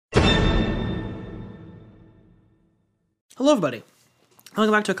Hello everybody,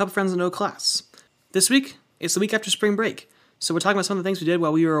 welcome back to A Couple Friends in No Class. This week, it's the week after spring break, so we're talking about some of the things we did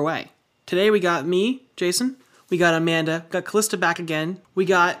while we were away. Today we got me, Jason, we got Amanda, we got Callista back again, we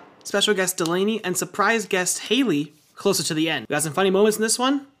got special guest Delaney, and surprise guest Haley closer to the end. We got some funny moments in this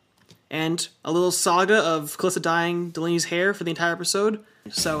one, and a little saga of Callista dyeing Delaney's hair for the entire episode,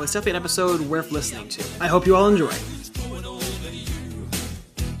 so it's definitely an episode worth listening to. I hope you all enjoy.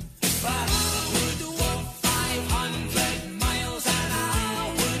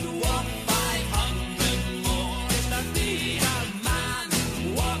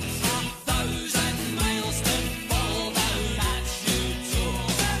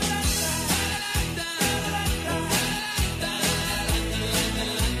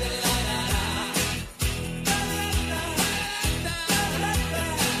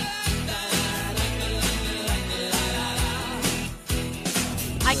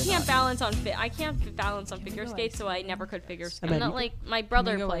 I can't balance on figure skates, so I never could figure skate. I'm not like my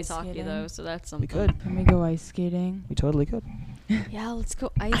brother plays hockey though, so that's something. We could. Can we go ice skating? We totally could. Yeah, let's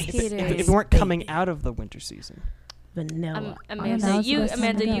go ice skating. If we weren't coming out of the winter season. Vanilla. Amanda,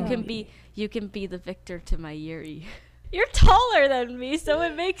 you can be the victor to my Yuri. You're taller than me, so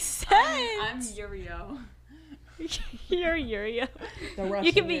it makes sense. I'm Yurio. You're Yurio. The Russian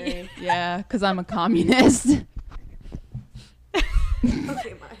You can be. Yuri. Yeah, because I'm a communist.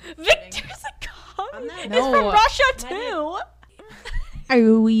 Okay, Victor's a communist. No. He's from Russia too.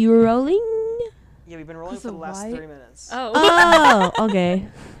 Are we rolling? Yeah, we've been rolling for the last 3 minutes. Oh, okay.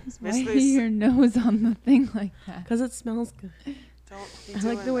 Why is your nose on the thing like that? Because it smells good. Don't be I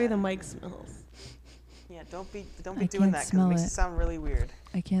doing like the way that. the mic smells. Yeah, don't be I doing can't that because it smell makes it. it sound really weird.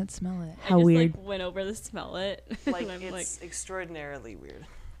 I can't smell it. How I just, weird. Like, went over to smell it. Like and I'm it's extraordinarily weird.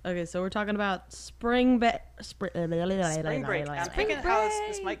 Okay, so we're talking about spring break. Spring break. I'm thinking how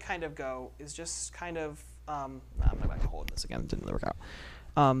this might kind of go is just kind of I'm not gonna hold this again. It didn't really work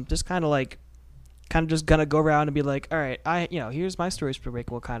out. Just kind of just gonna go around and be like, all right, here's my story spring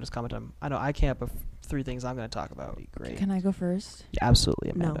break. We'll kind of just comment on. I know I can't, but 3 things I'm gonna talk about. Great. Can I go first? Yeah, absolutely,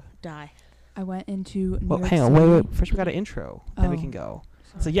 Amanda. No, die. I went into New Well, York hang on, City. wait. First we got an intro, then we Oh. can go.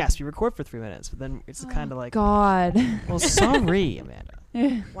 So yes, we record for 3 minutes, but then it's kind of like, God. well, sorry, Amanda.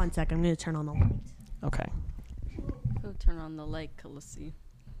 1 second, I'm going to turn on the light. Okay. Go turn on the light, Khaleesi.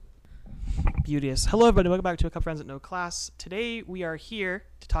 Beauteous. Hello, everybody. Welcome back to A Couple Friends at No Class. Today, we are here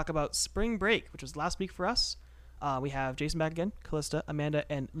to talk about spring break, which was last week for us. We have Jason back again, Callista, Amanda,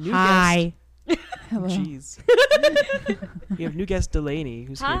 and new guest. Hello. Jeez. We have new guest Delaney,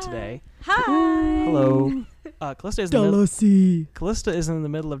 who's here today. Hi. Hello. Callista is in the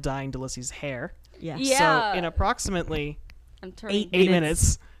middle of dyeing Delici's hair. Yeah. Yeah. So, in approximately I'm turning 8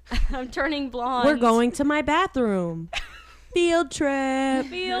 minutes. I'm turning blonde. We're going to my bathroom. Field trip.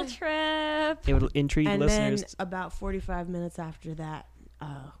 Field trip. It would intrigue And listeners. then about 45 minutes after that,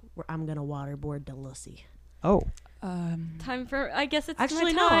 I'm going to waterboard Delucy. Oh. Time for. I guess it's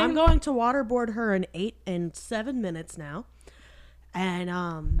Actually, my no, time. I'm going to waterboard her in 8 and 7 minutes now. And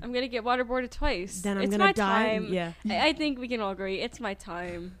I'm gonna get waterboarded twice. then I'm it's gonna my die. time. Yeah. I think we can all agree. It's my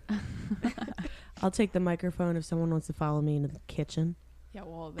time. I'll take the microphone if someone wants to follow me into the kitchen. Yeah,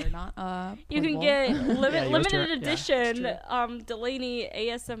 well, they're not. You can portable. get Yeah, yours limited too. Yeah, edition it's Delaney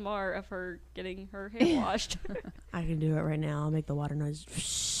ASMR of her getting her hair washed. I can do it right now. I'll make the water noise.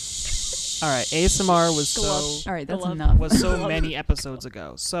 All right. ASMR was Glove. All right, that's Glove. enough. was so many episodes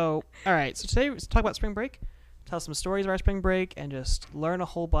ago. So, all right. So today we're talk about spring break, tell some stories about spring break, and just learn a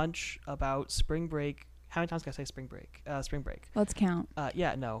whole bunch about spring break. How many times can I say spring break? Spring break. Let's count.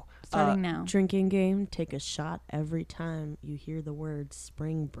 Yeah, no. Starting now. Drinking game. Take a shot every time you hear the word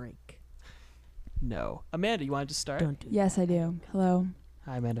spring break. No. Amanda, you wanted to start? Don't do Yes, I do. Hello.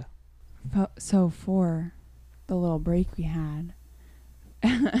 Hi, Amanda. So for the little break we had,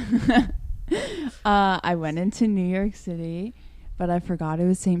 I went into New York City, but I forgot it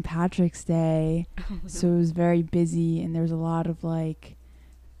was St. Patrick's Day, so it was very busy, and there was a lot of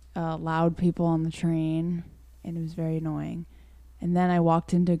loud people on the train, and it was very annoying. And then I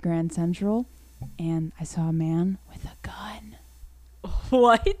walked into Grand Central, and I saw a man with a gun.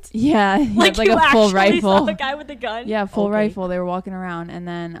 What? Yeah, he had you a full actually rifle. saw a guy with a gun? Yeah, full Okay. rifle. They were walking around, and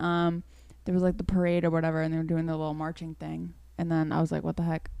then there was the parade or whatever, and they were doing the little marching thing. And then I was like, "What the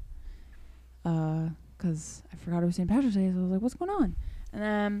heck?" Because I forgot it was St. Patrick's Day, so I was like, "What's going on?"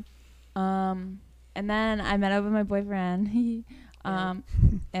 And then I met up with my boyfriend. And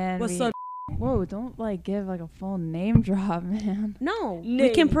What's we, up? Whoa! Don't give a full name drop, man. No, we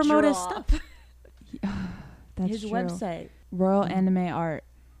Name can promote his drop. stuff. That's his true. website. Royal Anime Art.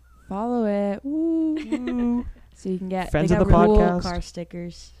 Follow it. Woo. So you can get Friends they of got the cool podcast. Car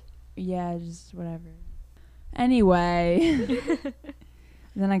stickers. Yeah, just whatever. Anyway.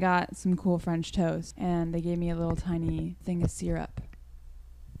 Then I got some cool French toast, and they gave me a little tiny thing of syrup.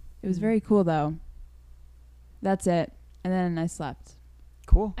 It was very cool, though. That's it. And then I slept.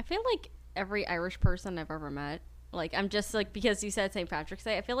 Cool. I feel like every Irish person I've ever met, like, I'm just like, because you said St. Patrick's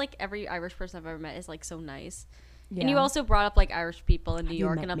Day, I feel like every Irish person I've ever met is like so nice. Yeah. And you also brought up like Irish people in New Have you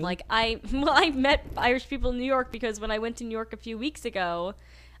York, met and I'm me? like, I met Irish people in New York because when I went to New York a few weeks ago,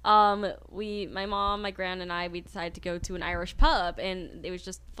 my mom, my gran, and we decided to go to an Irish pub, and it was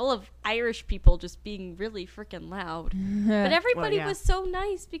just full of Irish people just being really freaking loud. But everybody yeah. was so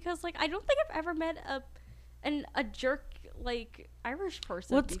nice because, like, I don't think I've ever met a jerk like Irish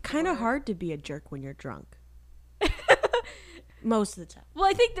person. Well, it's kind of before. hard to be a jerk when you're drunk. Most of the time. Well,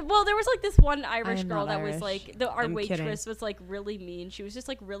 I think there was like this one Irish am girl not that was Irish. like our I'm waitress kidding. was like really mean. She was just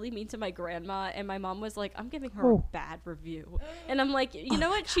like really mean to my grandma, and my mom was like, "I'm giving her a bad review," and I'm like, you know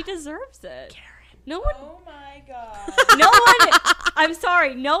what? She deserves it. Karen. No one, Oh my god. no one. I'm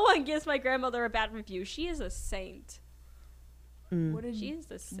sorry, no one gives my grandmother a bad review. She is a saint. What did She is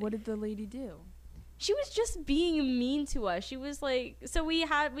a saint. What did the lady do? She was just being mean to us. She was like, so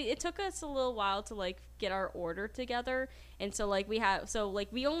it took us a little while to like get our order together. And so like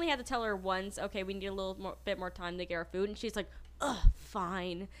we only had to tell her once, okay, we need a little bit more time to get our food. And she's like, ugh,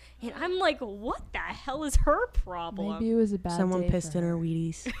 fine. And I'm like, what the hell is her problem? Maybe it was a bad Someone day pissed for in her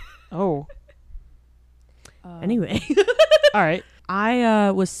Wheaties. Oh. Anyway. All right.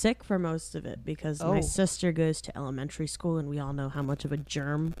 I was sick for most of it because my Oh. sister goes to elementary school, and we all know how much of a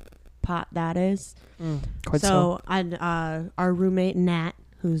germ pot that is. Quite so. Our roommate Nat,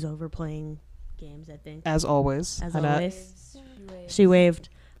 who's over playing games, I think, As always. as Annette. always, she waved.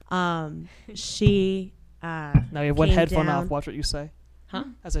 She Now we have one came headphone down. off. Watch what you say. Huh?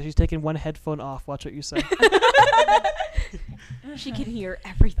 I said she's taking one headphone off. Watch what you say. She can hear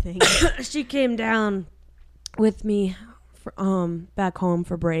everything. She came down with me back home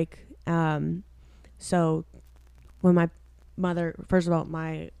for break. So when my mother, first of all,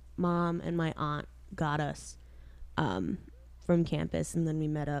 my mom and my aunt got us from campus, and then we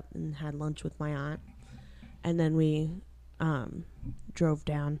met up and had lunch with my aunt, and then we drove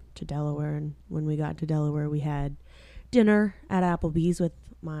down to Delaware. And when we got to Delaware, we had dinner at Applebee's with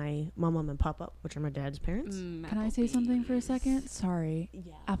my mom and papa, which are my dad's parents. Can I say something for a second? Sorry.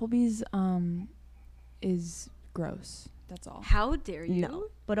 Yeah. Applebee's is gross. That's all. How dare you? No,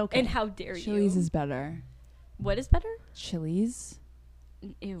 but okay. And how dare Chili's you? is better. What is better? Chili's?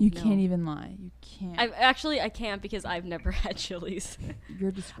 Ew, You no. can't even lie. You can't. I can't because I've never had Chili's.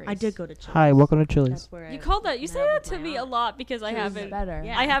 You're disgraced. I did go to Chili's. Hi, welcome to Chili's. That's where You I called that. You say met that with to my me a aunt. lot because I Chili's is haven't. better.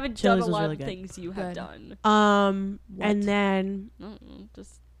 Yeah. I haven't Chili's done a was lot really of good. things you have Good. done. What? And then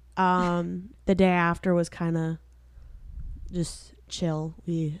Just the day after was kind of just chill.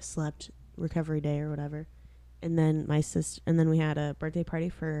 We slept recovery day or whatever. And then we had a birthday party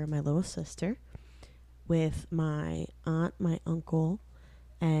for my little sister with my aunt, my uncle,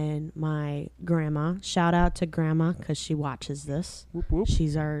 and my grandma. Shout out to grandma because she watches this. Whoop, whoop.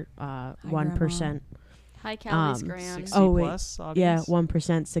 She's our 1%. high calories, Um, grand. 60 Oh, wait. plus Yeah, audience.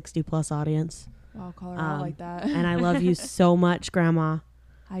 1% 60+ audience. Wow, call her out like that. And I love you so much, grandma.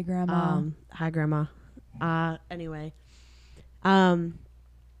 Hi, Grandma. Hi, grandma. Anyway,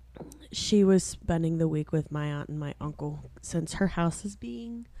 she was spending the week with my aunt and my uncle since her house is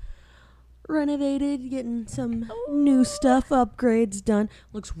being renovated, getting some new stuff, upgrades done.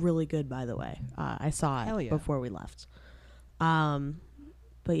 Looks really good, by the way. I saw Hell it yeah. before we left.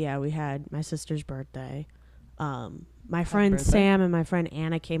 But yeah, we had my sister's birthday. My friend birthday. Sam and my friend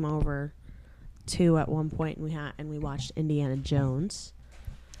Anna came over too at one point, and we watched Indiana Jones.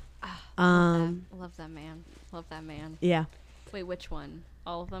 Love that man. Love that man. Yeah. Wait, which one?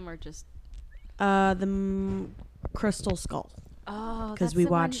 All of them are just. Crystal Skull. Oh, 'Cause that's we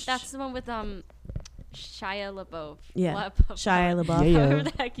the one- watched- That's the one with Shia LaBeouf. Yeah, LaBeouf. Shia LaBeouf. Yeah, However yeah.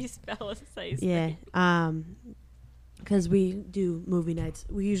 the heck you spell his face. Yeah. Because we do movie nights.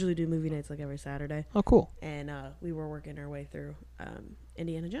 We usually do movie nights like every Saturday, Oh, cool. and we were working our way through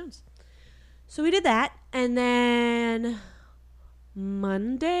Indiana Jones. So we did that, and then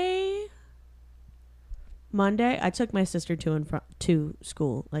Monday, I took my sister to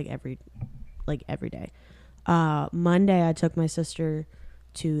school like every day. Monday, I took my sister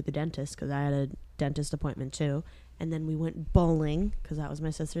to the dentist because I had a dentist appointment too, and then we went bowling because that was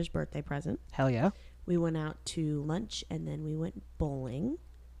my sister's birthday present. Hell yeah. We went out to lunch, and then we went bowling,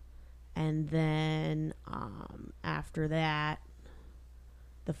 and then after that,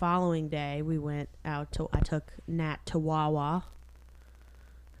 the following day we went out to. I took Nat to Wawa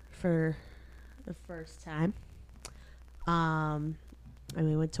for the first time. And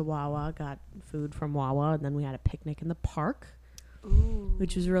we went to Wawa, got food from Wawa, and then we had a picnic in the park,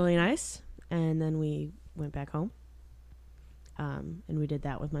 which was really nice. And then we went back home. And we did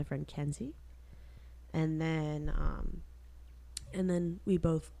that with my friend Kenzie. And then we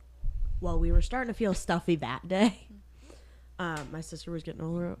both, well, we were starting to feel stuffy that day. My sister was getting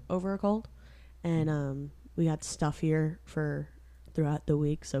over a cold. And we got stuffier throughout the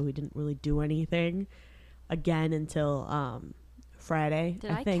week, so we didn't really do anything again until Friday.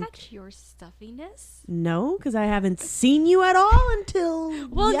 Did I catch your stuffiness? No, because I haven't seen you at all until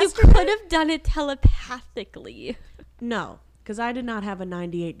Well, yesterday. you could have done it telepathically. No, because I did not have a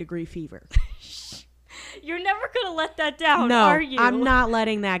 98-degree fever. You're never going to let that down, No, are you? I'm not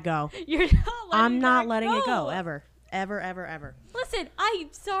letting that go. You're not letting I'm not that letting it go, go. ever. Ever. Listen, I'm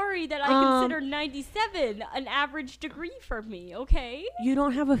sorry that I consider 97 an average degree for me, okay? You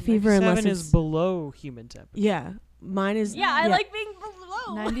don't have a fever unless 7 it's... is below human temperature. Yeah, mine is... Yeah, I like being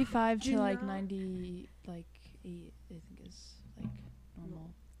below. 95 to like 90, like 8, I think is like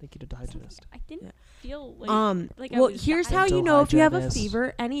normal. Thank you to the hygienist. I didn't Yeah. feel like... like I well, was here's dying. how you know if you have a Dental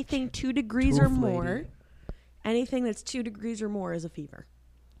fever. Anything 2 degrees or Tooth more. lady. Anything that's 2 degrees or more is a fever.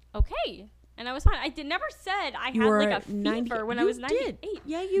 Okay. And I was fine. I never said I You had were like a fever when I was 98. Did.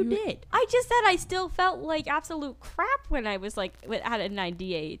 Yeah, you did. I just said I still felt like absolute crap when I was like at a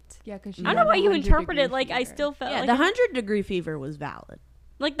 98. Yeah, because I don't know why you interpret it like I still felt Yeah, like the 100-degree fever was valid.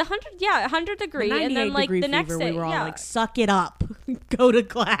 like the 100 The degree, 98 and then like degree the next fever, day, we were all yeah. like, suck it up, go to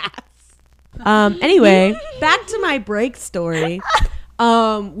class. Anyway, back to my break story.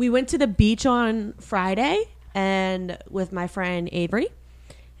 We went to the beach on Friday and with my friend Avery,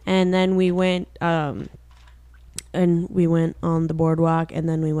 and then we went on the boardwalk, and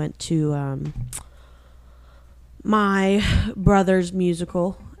then we went to my brother's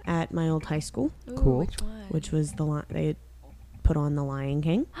musical at my old high school, Ooh, Cool. Which one? which was they had put on The Lion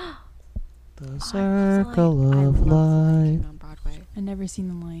King. The I circle love of The Lion life. King on Broadway. I've never seen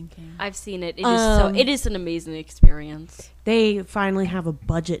The Lion King. I've seen it. It is an amazing experience. They finally have a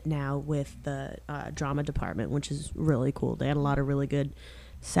budget now with the drama department, which is really cool. They had a lot of really good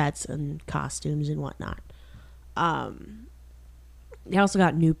sets and costumes and whatnot. They also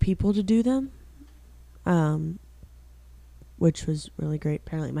got new people to do them, which was really great.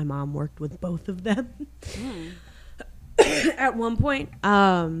 Apparently my mom worked with both of them at one point.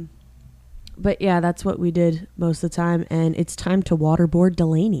 But yeah, that's what we did most of the time. And it's time to waterboard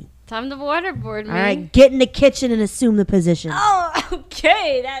Delaney. Time to waterboard me. All right, get in the kitchen and assume the position. Oh,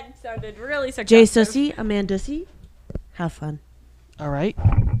 okay. That sounded really Jay sarcastic. Sussy, Amanda Sussy, have fun. All right.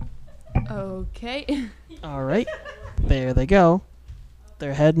 Okay. All right. There they go.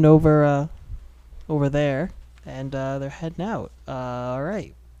 They're heading over there, and they're heading out. All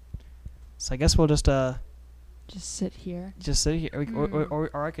right. So I guess we'll just Just sit here. sit here,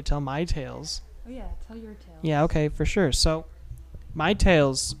 or I could tell my tales. Oh yeah, tell your tale. Yeah, okay, for sure. So, my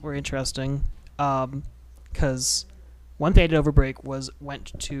tales were interesting, because one thing I did over break was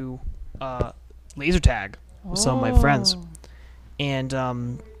went to laser tag with some of my friends, and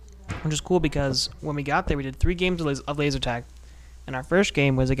which is cool because when we got there, we did 3 games of laser tag, and our first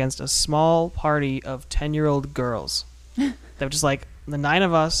game was against a small party of 10-year-old girls. They were just like the 9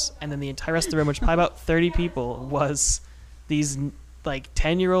 of us, and then the entire rest of the room, which probably about 30 people, was these like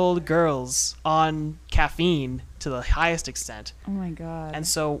 10-year-old girls on caffeine to the highest extent. Oh my god. And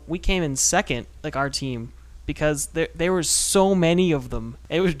so we came in second, like our team, because there were so many of them.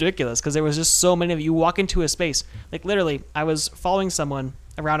 It was ridiculous because there was just so many of you. You walk into a space, like literally, I was following someone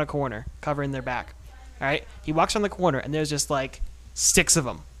around a corner, covering their back. All right, he walks around the corner, and there's just like 6 of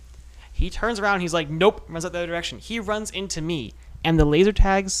them. He turns around, he's like, nope, runs out the other direction. He runs into me, and the laser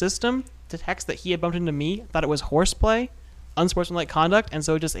tag system detects that he had bumped into me, thought it was horseplay, unsportsmanlike conduct, and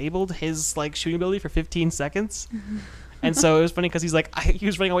so it disabled his like shooting ability for 15 seconds. And so it was funny because he's like, he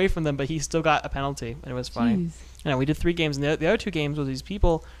was running away from them, but he still got a penalty, and it was funny. Jeez. And we did 3 games, and the other 2 games was these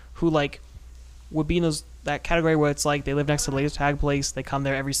people who like would be in that category where it's like they live next to the laser tag place, they come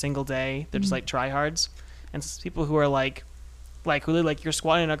there every single day, they're just like tryhards, and people who are like who live like you're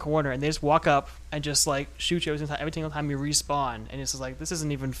squatting in a corner and they just walk up and just like shoot you every single time you respawn, and it's just like, this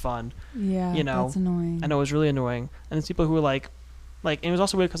isn't even fun. Yeah, you know, that's annoying. I know, it was really annoying. And there's people who were like, and it was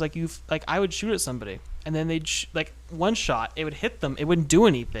also weird because like I would shoot at somebody and then they'd like one shot, it would hit them, it wouldn't do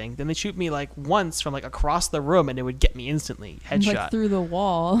anything. Then they'd shoot me like once from like across the room and it would get me instantly headshot. Like through the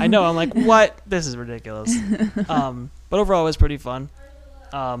wall. I know, I'm like, what? This is ridiculous. But overall, it was pretty fun.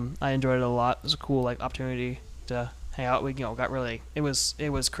 I enjoyed it a lot. It was a cool like opportunity to hang out. We got really, it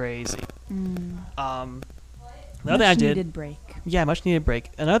was crazy. The other thing I did, needed break. yeah, much needed break.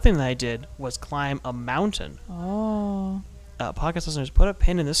 Another thing that I did was climb a mountain. Oh. podcast listeners, put a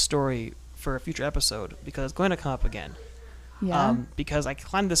pin in this story for a future episode because it's going to come up again. Yeah. Because I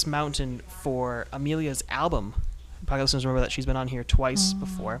climbed this mountain for Amelia's album. Podcast listeners remember that she's been on here twice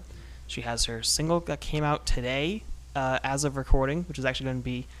before. She has her single that came out today as of recording, which is actually going to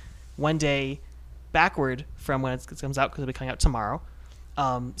be one day backward from when it comes out because it'll be coming out tomorrow.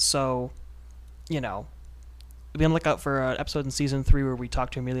 So, be on the lookout for an episode in season 3 where we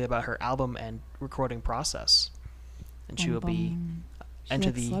talk to Amelia about her album and recording process. And she will be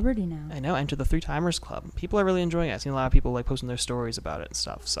enter the celebrity now. I know, enter the 3-Timers Club. People are really enjoying it. I've seen a lot of people like posting their stories about it and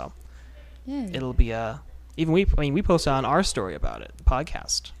stuff. So it'll be even we posted on our story about it, the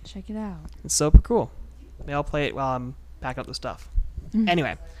podcast. Check it out. It's super cool. Maybe I'll play it while I'm packing up the stuff.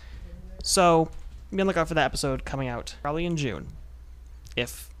 Anyway, so be on the lookout for that episode coming out probably in June,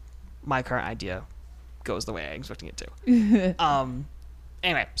 if my current idea goes the way I'm expecting it to.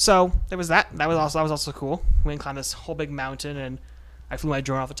 Anyway, so there was that. That was also cool. We climbed this whole big mountain, and I flew my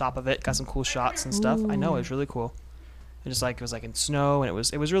drone off the top of it. Got some cool shots and stuff. I know, it was really cool. It was like in snow, and it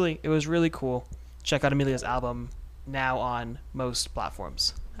was really cool. Check out Amelia's album now on most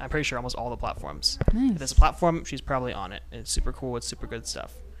platforms. I'm pretty sure almost all the platforms. Nice. If there's a platform, she's probably on it. It's super cool. It's super good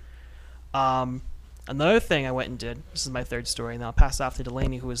stuff. Another thing I went and did, this is my third story, and then I'll pass it off to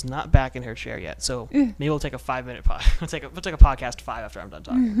Delaney, who is not back in her chair yet. So maybe we'll take a 5-minute we'll take a podcast 5 after I'm done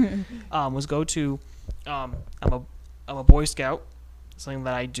talking. Was go to I'm a Boy Scout, something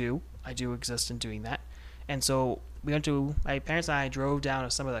that I do. I do exist in doing that. And so we went to, my parents and I drove down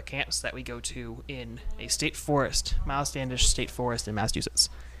to some of the camps that we go to in a state forest, Miles Standish State Forest in Massachusetts.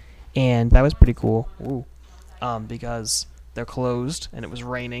 And that was pretty cool. Because they're closed and it was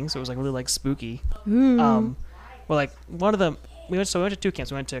raining, so it was like really like spooky. Well, like one of them, we went to 2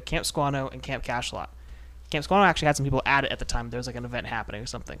 camps. We went to Camp Squano and Camp Cashlot. Camp Squano actually had some people at it at the time. There was like an event happening or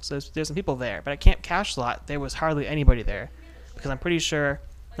something, so there's some people there. But at Camp Cashlot, there was hardly anybody there, because I'm pretty sure,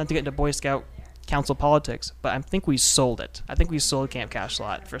 not to get into Boy Scout council politics, but I think we sold it. I think we sold Camp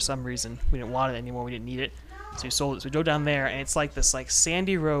Cashlot for some reason. We didn't want it anymore. We didn't need it, so we sold it. So we drove down there, and it's like this like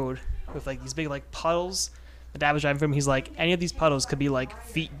sandy road with like these big like puddles. My dad was driving from him. He's like, any of these puddles could be like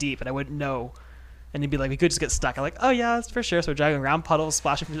feet deep, and I wouldn't know. And he'd be like, we could just get stuck. I'm like, oh yeah, that's for sure. So we're driving around puddles,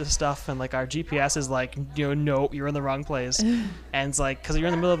 splashing through this stuff, and like our GPS is like, no, you're in the wrong place. And it's like, because you're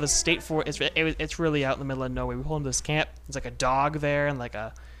in the middle of a state forest, it's really out in the middle of nowhere. We pull into this camp. There's like a dog there, and like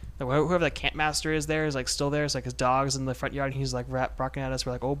whoever the camp master is there is like still there. It's like his dog's in the front yard, and he's like barking at us.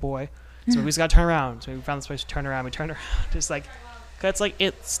 We're like, oh boy. So we just gotta turn around. So we found this place to turn around. We turned around, just like, cause it's like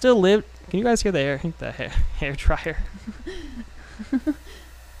it still lived. Can you guys hear the hair dryer?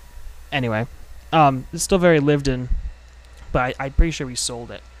 Anyway, it's still very lived in, but I'm pretty sure we sold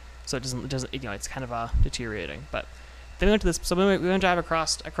it, so it doesn't it's kind of deteriorating. But then we went to this. So we went to drive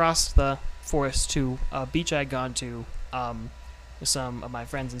across the forest to a beach I had gone to with some of my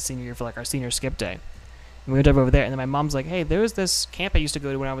friends in senior year for like our senior skip day. And we went over there, and then my mom's like, hey, there was this camp I used to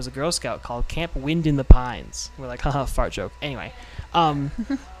go to when I was a Girl Scout called Camp Wind in the Pines. We're like, haha, fart joke. Anyway, and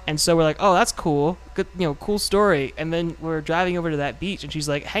so we're like, oh, that's cool. Good, cool story. And then we're driving over to that beach, and she's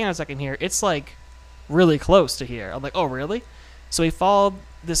like, hang on a second here. It's like really close to here. I'm like, oh, really? So we followed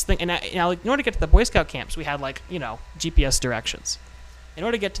this thing, and now in order to get to the Boy Scout camps, we had like, GPS directions. In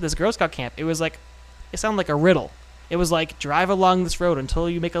order to get to this Girl Scout camp, it sounded like a riddle. It was like, drive along this road until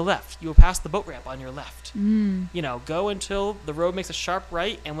you make a left. You will pass the boat ramp on your left. Go until the road makes a sharp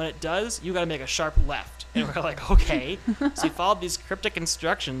right, and when it does, you got to make a sharp left. And we're like, okay. So we followed these cryptic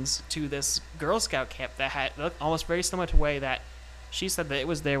instructions to this Girl Scout camp that had looked almost very similar to the way that she said that it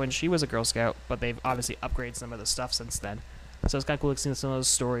was there when she was a Girl Scout, but they've obviously upgraded some of the stuff since then. So it's kind of cool seeing some of those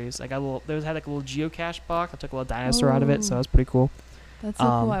stories. I got had like a little geocache box. I took a little dinosaur out of it, so that was pretty cool. That's so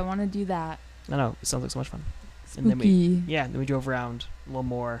cool. I want to do that. I know, it sounds like so much fun. Spooky. And then we drove around a little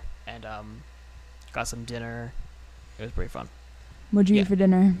more and got some dinner. It was pretty fun. What'd you eat for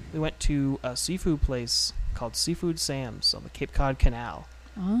dinner? We went to a seafood place called Seafood Sam's on the Cape Cod Canal.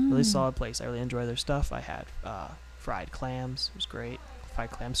 Oh. Really solid place. I really enjoy their stuff. I had fried clams. It was great.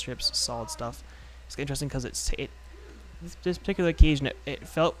 Fried clam strips, solid stuff. It's interesting because this particular occasion, it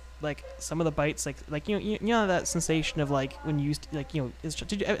felt like some of the bites, like you know that sensation of like when you used to, as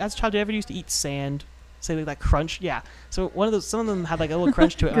a child, did you ever used to eat sand? Say like that crunch, yeah. So some of them had like a little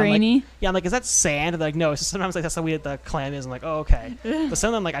crunch to it. Grainy. I'm like, is that sand? And they're like, no. It's just sometimes like that's how weird the clam is. I'm like, oh, okay. But some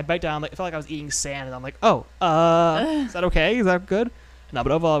of them, like, I bite down, like, I felt like I was eating sand, and I'm like, oh, is that okay? Is that good? No,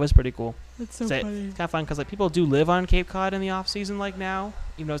 but overall it was pretty cool. That's so funny. It's kind of fun because like people do live on Cape Cod in the off season, like now,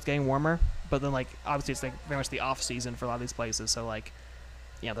 even though it's getting warmer. But then like obviously it's like very much the off season for a lot of these places. So like,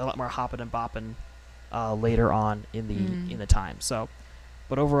 they're a lot more hopping and bopping later on in the time. So,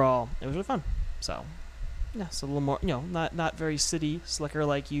 but overall it was really fun. So. Yeah, so a little more, not very city slicker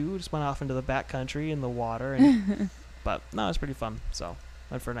like you. Just went off into the backcountry in the water, and but no, it was pretty fun. So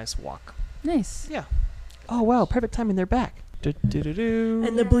went for a nice walk. Nice. Yeah. Oh wow, perfect timing. They're back. Do-do-do-do.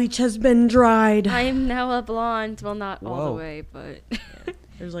 And the bleach has been dried. I am now a blonde. Well, not all the Whoa. way, but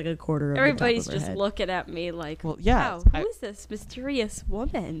There's like a quarter of everybody's the top of her just head. looking at me like, Well, yeah, wow, who is this mysterious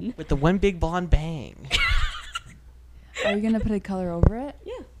woman? with the one big blonde bang. Are you gonna put a color over it?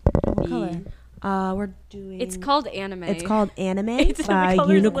 Yeah. What color? We're doing. It's called anime. It's called anime It's by the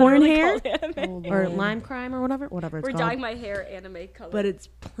color's Unicorn literally Hair called anime. Oh, or Lord. Lime Crime or whatever it's We're called. dyeing my hair anime color. But it's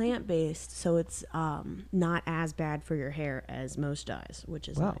plant based, so it's not as bad for your hair as most dyes, which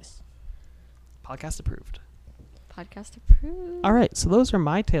is Wow. nice. Podcast approved. Podcast approved. All right, so those are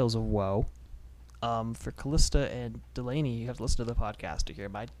my tales of woe. For Callista and Delaney, you have to listen to the podcast to hear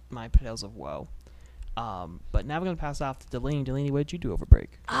my tales of woe. But now we're gonna pass off to Delaney. Delaney, what did you do over break?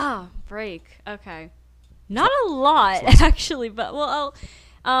 Break. Okay. Not a lot, actually, but well,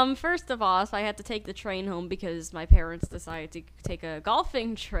 first of all, I had to take the train home because my parents decided to take a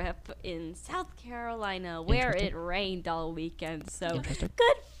golfing trip in South Carolina where it rained all weekend. So good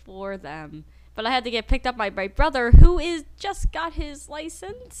for them. But I had to get picked up by my brother, who is just got his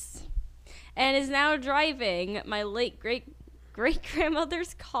license and is now driving my late great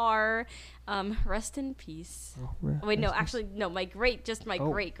grandmother's car. Rest in peace. Oh, Wait, no, actually, no, my great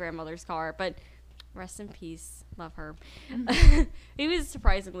Oh. great grandmother's car, but rest in peace. Love her. He was a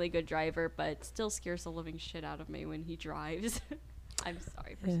surprisingly good driver, but still scares the living shit out of me when he drives. I'm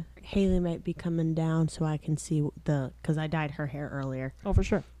sorry for swearing. Haley might be coming down so I can see because I dyed her hair earlier, Oh, for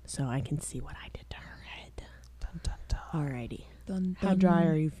sure. so I can see what I did to her head. Dun, dun, dun. Alrighty. Dun, How dun. dry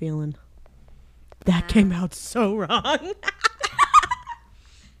are you feeling? That came out so wrong.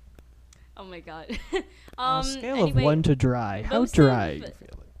 Oh my god. On a scale anyway, of 1 to dry, how most dry of- are you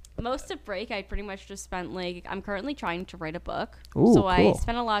feeling? Most of break, I pretty much just spent I'm currently trying to write a book. Ooh, so I cool.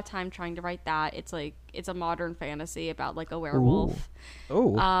 spent a lot of time trying to write that. It's a modern fantasy about like a werewolf.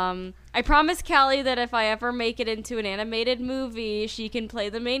 Oh, I promised Callie that if I ever make it into an animated movie, she can play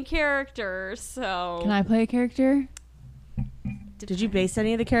the main character. So Can I play a character? Did you base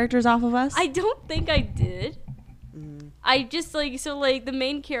any of the characters off of us? I don't think I did. I just the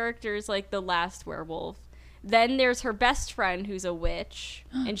main character is like the last werewolf. Then there's her best friend who's a witch,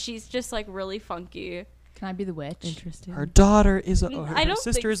 and she's just like really funky. Can I be the witch? Interesting. her daughter is her I don't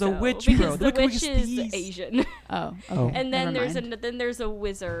sister think is a so, witch, because bro. the Look at witch is these. Asian, Oh, okay. Oh. and then Never there's mind. a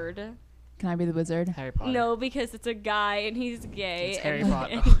wizard. Can I be the wizard? Harry Potter. No, because it's a guy and he's gay. It's Harry and,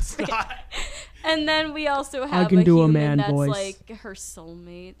 Potter. and Oh, he's God. And then we also have can a do a human man that's voice. like her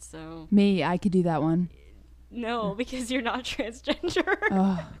soulmate. So Me, I could do that one. no, because you're not transgender.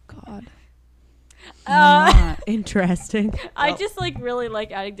 Oh God. Uh, I'm not. Interesting. I just like really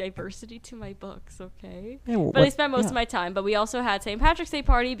like adding diversity to my books, okay? Yeah, well, But I what- spent most yeah. of my time. But we also had St. Patrick's Day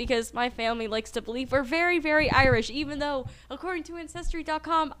party because my family likes to believe we're very, very Irish, even though, according to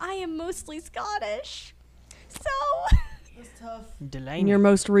Ancestry.com, I am mostly Scottish. So, Delaney. And your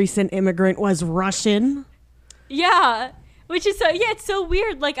most recent immigrant was Russian. yeah. Which is it's so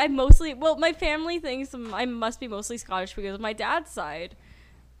weird. Like, my family thinks I must be mostly Scottish because of my dad's side.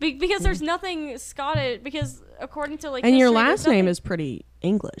 Because there's nothing Scottish, because according to like And your history, there's last name nothing- is pretty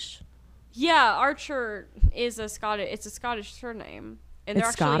English. Yeah, Archer is a Scottish surname. And they're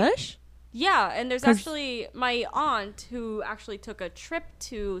It's actually- Scottish? Yeah, and there's 'Cause- actually my aunt who actually took a trip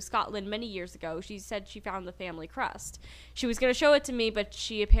to Scotland many years ago. She said she found the family crest. She was going to show it to me, but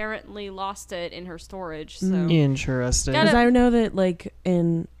she apparently lost it in her storage. So Interesting. Gotta- Because I know that, like,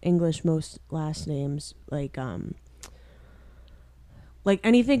 in English, most last names, like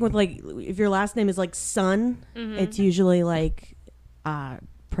anything with, like, if your last name is, like, son, Mm-hmm. it's usually, like,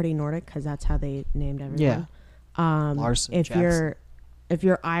 pretty Nordic, because that's how they named everyone. Yeah. Larson, If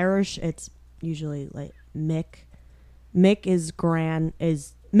you're Irish, it's usually, like, Mick. Mick is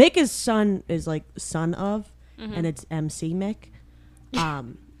son, is, like, son of, Mm-hmm. and it's MC Mick.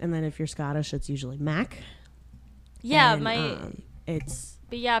 And then if you're Scottish, it's usually Mac. yeah, And,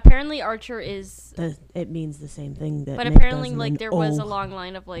 but yeah, apparently Archer is. it means the same thing that But Mick apparently, does, and like then there was a O. long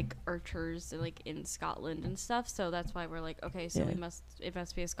line of like archers like in Scotland and stuff, so that's why we're like, okay, so Yeah. it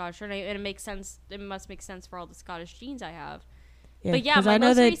must be a Scottish surname, and it makes sense. It must make sense for all the Scottish genes I have. Yeah, But yeah, 'cause my I know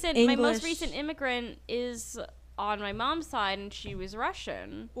most that recent immigrant is on my mom's side, and she was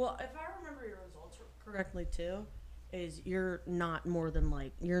Russian. Well, if I remember your results correctly too, is you're no more than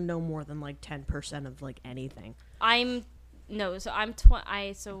like 10% of like anything. I'm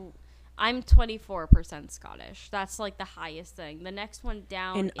 24% Scottish. That's like the highest thing. The next one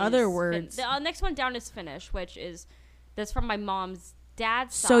down. In is other words- the next one down is Finnish, that's from my mom's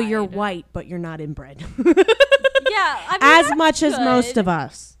dad's side. So you're white, but you're not inbred. Yeah, I mean, as much as good. most of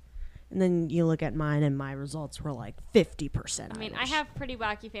us. And then you look at mine, and my results were like 50%. I mean, I have pretty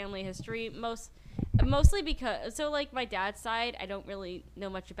wacky family history. Mostly because, so like my dad's side, I don't really know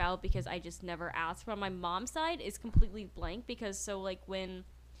much about because I just never asked. But on my mom's side is completely blank because so like when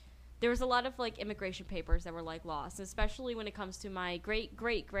there was a lot of like immigration papers that were like lost, especially when it comes to my great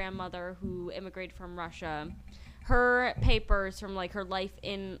great grandmother who immigrated from Russia. Her papers from like her life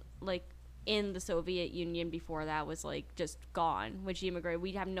in the Soviet Union before that was like just gone when she immigrated.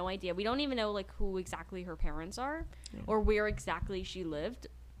 We have no idea. We don't even know like who exactly her parents are or where exactly she lived.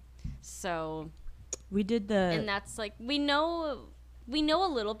 So we did and that's like we know a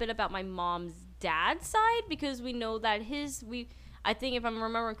little bit about my mom's dad's side because we know that I think if I'm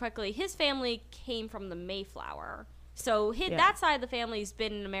remembering correctly, his family came from the Mayflower. So that side of the family's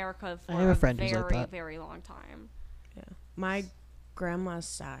been in America for a very, very long time. Yeah. My grandma's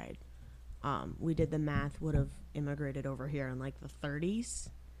side, we did the math, would have immigrated over here in like the 30s,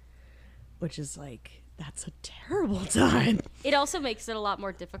 which is like, that's a terrible time. It also makes it a lot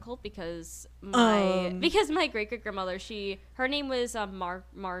more difficult because my great-great-grandmother, her name was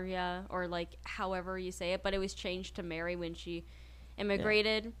Maria, or like however you say it, but it was changed to Mary when she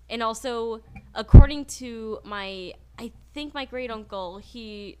immigrated. Yeah. And also, according to I think my great uncle,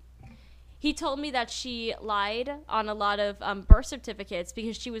 he told me that she lied on a lot of birth certificates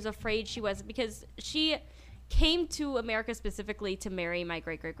because she was afraid because she came to America specifically to marry my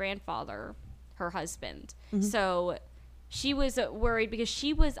great great grandfather, her husband. Mm-hmm. So she was worried because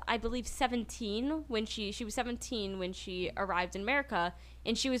she was, I believe, 17 when she was 17 when she arrived in America,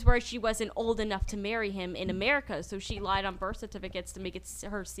 and she was worried she wasn't old enough to marry him in America, so she lied on birth certificates to make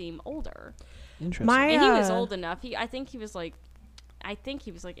her seem older. Interesting. And he was old enough. I think he was like in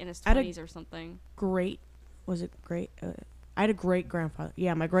his 20s or something. I had a great grandfather.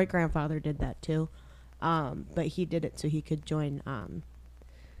 Yeah, my great grandfather did that too, but he did it so he could join.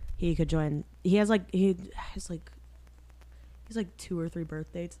 He has like 2 or 3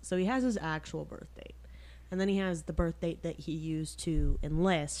 birth dates. So he has his actual birth date, and then he has the birth date that he used to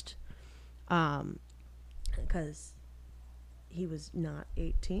enlist, because he was not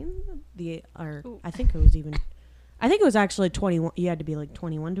 18. I think it was actually 21. You had to be like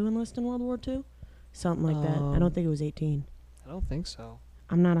 21 to enlist in World War II, something like that. I don't think it was 18. I don't think so.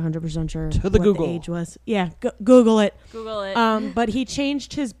 I'm not 100% sure what the age was. Yeah, Google it. Google it. But he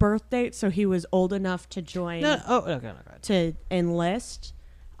changed his birth date so he was old enough to join. To enlist,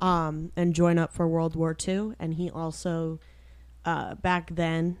 and join up for World War II. And he also, back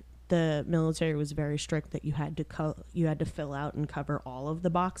then, the military was very strict that you had to fill out and cover all of the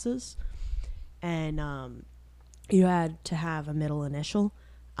boxes, and you had to have a middle initial.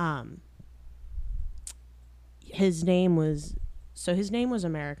 His name was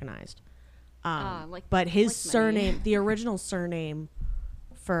Americanized, but his surname, the original surname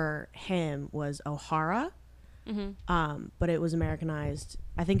for him was O'Hara, but it was Americanized.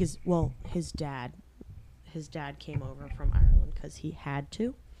 I think his dad came over from Ireland because he had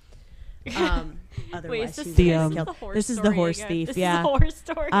to. Otherwise, Wait, this is the horse thief. This yeah. is the horse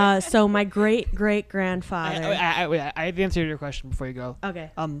story. So my great great grandfather. I have to answer your question before you go.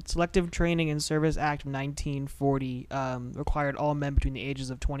 Okay. Selective Training and Service Act of 1940 required all men between the ages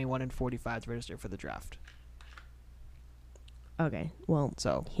of 21 and 45 to register for the draft. Okay. Well,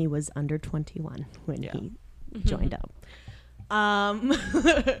 so he was under 21 when he joined up.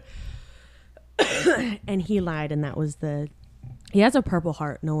 And he lied, and that was he has a Purple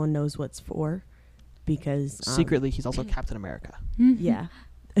Heart. No one knows what's for, because secretly he's also Captain America. Yeah,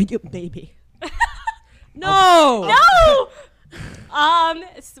 baby. No.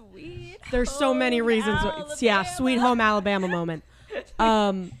 Sweet. There's so many reasons. Alabama. Yeah, Sweet Home Alabama moment.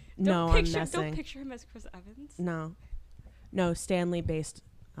 No, I'm messing. Don't picture him as Chris Evans. No. Stanley based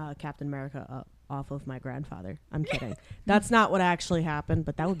Captain America off of my grandfather. I'm kidding. That's not what actually happened,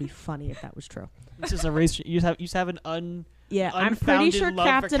 but that would be funny if that was true. This is a race. You have an I'm pretty sure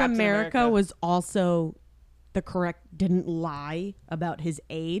Captain America was also didn't lie about his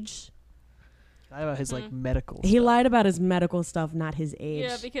age. Lied about his medical stuff. He lied about his medical stuff, not his age.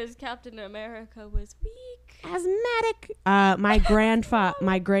 Yeah, because Captain America was weak. Asthmatic. My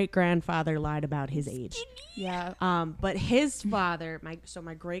great grandfather lied about his age. Yeah. But his father, my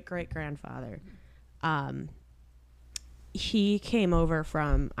great great grandfather, he came over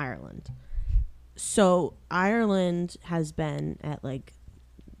from Ireland. So Ireland has been at like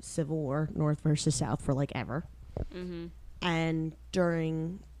Civil War, North versus South, for like ever. Mm-hmm. And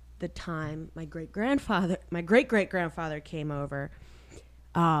during the time my great great grandfather came over,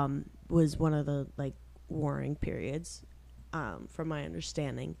 was one of the like warring periods. from my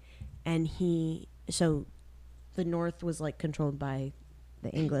understanding. And so the North was like controlled by the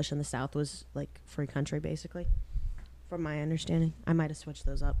English and the South was like free country basically, from my understanding. I might have switched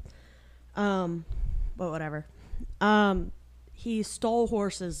those up. But whatever. He stole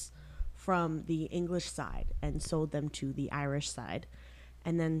horses from the English side and sold them to the Irish side,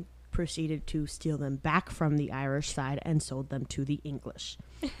 and then proceeded to steal them back from the Irish side and sold them to the English.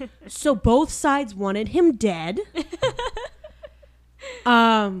 So both sides wanted him dead.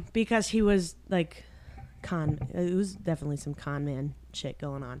 Because he was like it was definitely some con man shit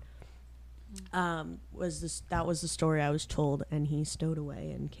going on. That was the story I was told, and he stowed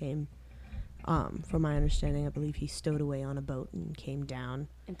away and came, from my understanding, I believe he stowed away on a boat and came down.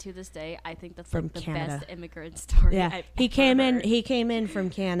 And to this day, I think that's from like the Canada. best immigrant story. Yeah, I've he ever came in. heard. He came in from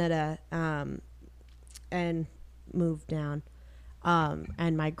Canada, and moved down.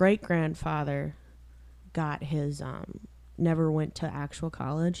 And my great grandfather got his never went to actual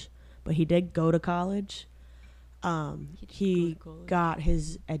college, but he did go to college. He got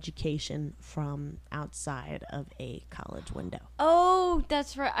his education from outside of a college window. Oh,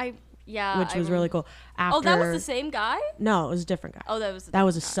 that's right. Which was really cool. Oh, that was the same guy? No, it was a different guy. Oh, that was that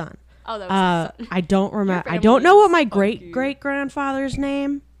was a son. Oh, that was his son. I don't remember. I family don't know is what my funky. great grandfather's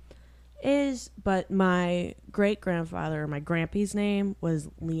name is, but my great grandfather, my grampy's name was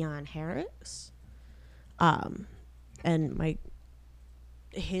Leon Harris. And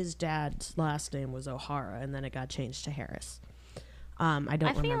his dad's last name was O'Hara, and then it got changed to Harris. I don't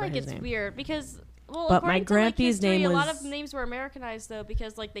remember feel like his it's name. weird because, well, But my according to, like, grampy's history, name a lot was- of names were Americanized though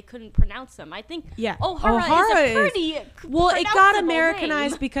because like they couldn't pronounce them. I think Yeah, O'Hara is a pretty well, it got pronounceable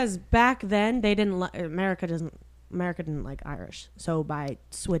Americanized name. because back then they didn't America didn't like Irish. So by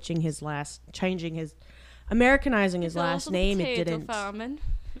changing his Americanizing his last name, it didn't.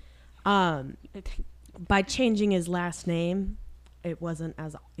 By changing his last name, it wasn't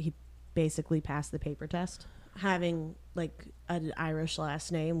as he basically passed the paper test. Having like an Irish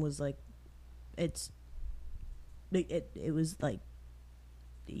last name was like it was like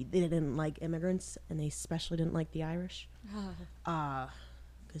they didn't like immigrants, and they especially didn't like the Irish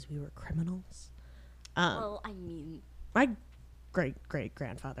because we were criminals. Well, I mean, My great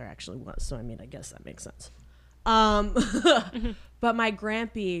grandfather actually was, so I mean, I guess that makes sense. But my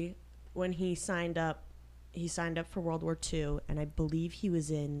grampy, when he signed up for World War II, and I believe he was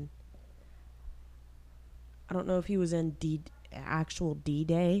in. I don't know if he was in actual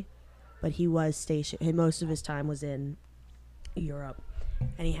D-Day, but he was stationed. Most of his time was in Europe,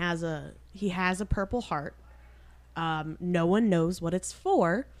 and he has a Purple Heart. No one knows what it's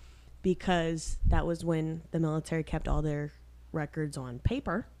for, because that was when the military kept all their records on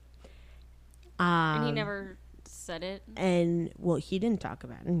paper. and he never said it. And well, he didn't talk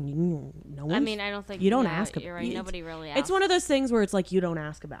about it. No one. I mean, I don't think you don't yeah, ask. You're right. Nobody really asks. It's one of those things where it's like you don't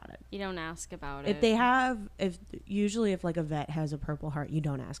ask about it. You don't ask about it. If they have, usually if like a vet has a Purple Heart, you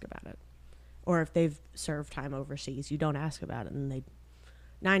don't ask about it. Or if they've served time overseas, you don't ask about it, and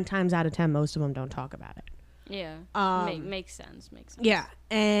 9 times out of 10, most of them don't talk about it. Yeah. Makes sense. Yeah,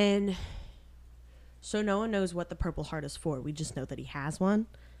 and so no one knows what the Purple Heart is for. We just know that he has one.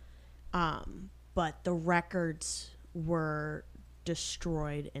 But the records were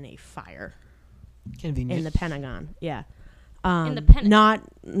destroyed in a fire Convenient. in the Pentagon. Yeah. In the Pentagon. Not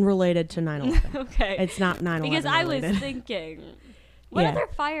related to 9/11. Okay. It's not 9/11 because I was related. thinking, what Yeah. other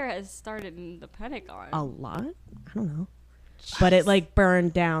fire has started in the Pentagon? A lot? I don't know. But it like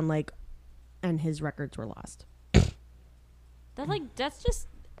burned down, like, and his records were lost. That's just.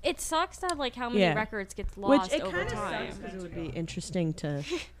 It sucks that like how many Yeah. records gets lost Which it over kind of time. sucks because it would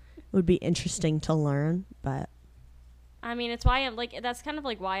be interesting to learn, but I mean, it's why I'm like. That's kind of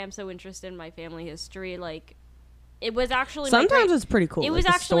like why I'm so interested in my family history. Like, it was actually sometimes it's pretty cool. It like was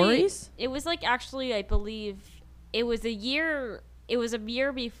the actually stories. It was like actually, I believe, it was a year. It was a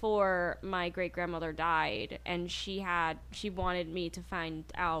year before my great grandmother died, and she wanted me to find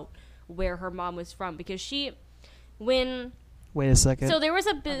out where her mom was from because Wait a second. So there was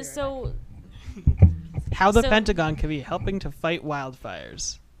a bit. So How the so- Pentagon could be helping to fight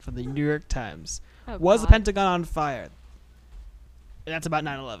wildfires for the New York Times. oh Was the God. Pentagon on fire? That's about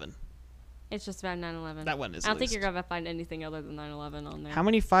 9/11. It's just about 9/11. That one is. I don't at think least. you're gonna find anything other than 9/11 on there. How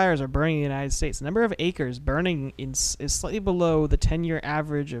many fires are burning in the United States? The number of acres burning is slightly below the 10-year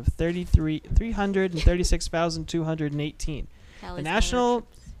average of 336,218. The National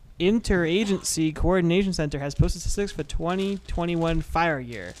Interagency Coordination Center has posted statistics for 2021 fire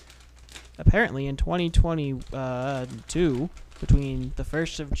year. Apparently, in 2022, between the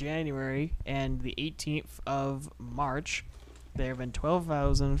 1st of January and the 18th of March, There have been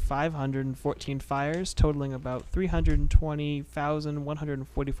 12,514 fires, totaling about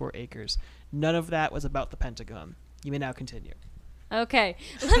 320,144 acres. None of that was about the Pentagon. You may now continue. Okay,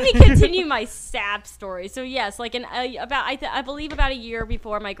 let me continue my sad story. So yes, like I believe about a year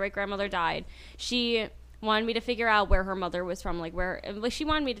before my great grandmother died, she wanted me to figure out where her mother was from, like she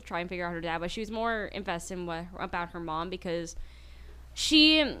wanted me to try and figure out her dad, but she was more invested in about her mom, because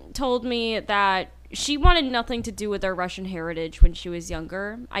she told me that she wanted nothing to do with her Russian heritage when she was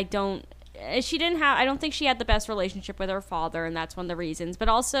younger. I don't think she had the best relationship with her father, and that's one of the reasons. But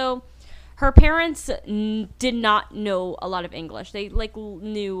also, her parents did not know a lot of English. They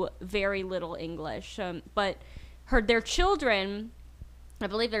knew very little English. But their children, I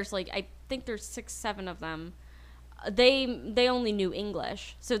believe there's 6-7 of them. They only knew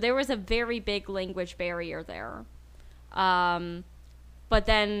English, so there was a very big language barrier there. But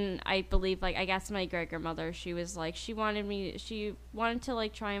then I believe, I guess my great-grandmother, she was she wanted to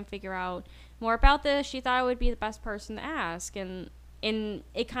try and figure out more about this. She thought I would be the best person to ask, and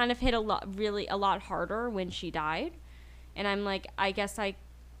it kind of hit a lot harder when she died. And I'm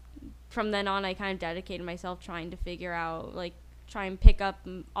from then on, I kind of dedicated myself trying to figure out, try and pick up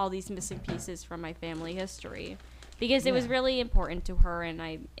all these missing pieces from my family history, because it was really important to her,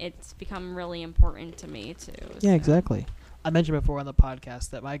 and it's become really important to me too. Yeah, exactly. I mentioned before on the podcast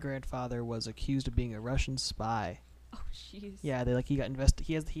that my grandfather was accused of being a Russian spy. Oh, jeez. Yeah, he got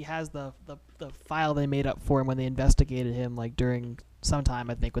he has the file they made up for him when they investigated him, during some time,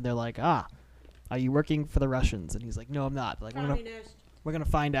 I think, when they're like, are you working for the Russians? And he's like, no, I'm not. We're gonna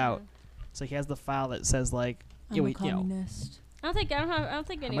find out. So he has the file that says I'm a communist. I don't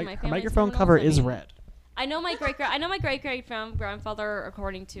think any of my family. Her microphone cover is red. I know my great grandfather,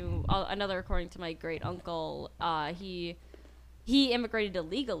 according to my great uncle, he immigrated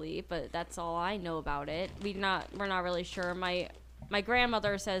illegally, but that's all I know about it. We're not really sure. My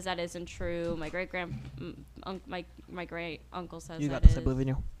grandmother says that isn't true. My great uncle says you that got this. is. I believe in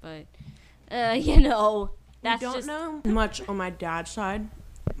you. But I don't know much on my dad's side.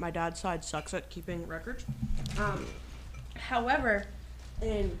 My dad's side sucks at keeping records. However,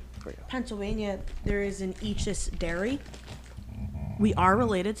 in Pennsylvania, there is an Each's Dairy. We are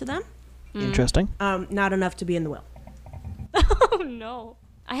related to them. Interesting. Not enough to be in the will. Oh no!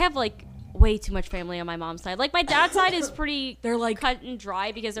 I have way too much family on my mom's side. My dad's side is pretty. They're cut and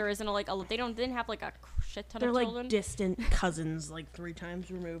dry, because there isn't they didn't have a shit ton of children. They're distant cousins, 3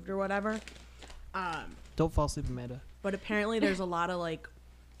 times removed or whatever. Don't fall asleep, Amanda. But apparently, there's a lot of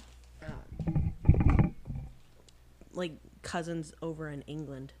cousins over in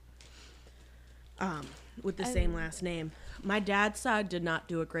England. With the same last name. My dad's side did not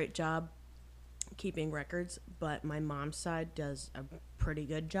do a great job keeping records, but my mom's side does a pretty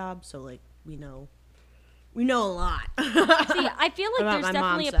good job, so we know a lot. See, I feel About there's my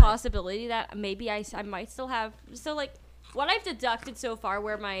definitely a mom's side. possibility that maybe I might still have, what I've deducted so far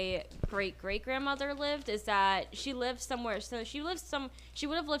where my great-great-grandmother lived is that she lived somewhere, so she would have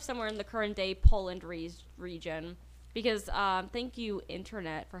lived somewhere in the current day Poland region, because thank you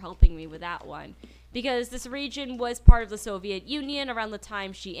internet for helping me with that one, because this region was part of the Soviet Union around the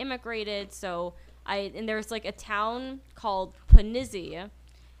time she immigrated. So and there's a town called Panizy,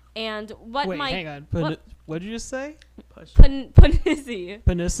 and hang on. What did you just say? Panizy.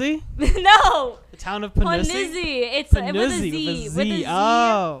 Panisi? No. The town of Panisi? Panizy. It's with a Z. With a Z.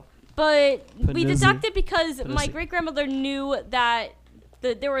 Oh. But we Panizy. deducted because my Panizy. great grandmother knew that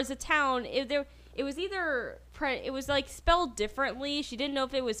there was a town. It was either it was spelled differently. She didn't know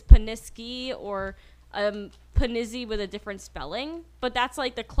if it was Paniski or Panizy with a different spelling, but that's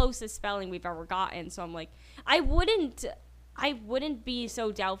the closest spelling we've ever gotten. So I'm I wouldn't be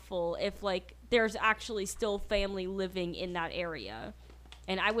so doubtful if there's actually still family living in that area.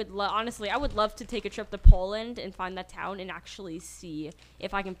 And I would honestly, I would love to take a trip to Poland and find that town and actually see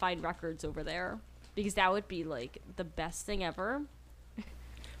if I can find records over there, because that would be the best thing ever.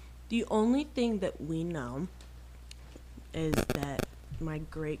 The only thing that we know is that my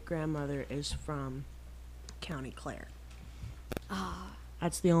great-grandmother is from County Clare.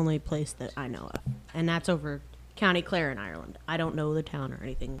 That's the only place that I know of. And that's over County Clare in Ireland. I don't know the town or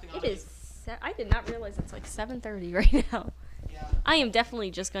anything. It is. I did not realize it's 7:30 right now. Yeah. I am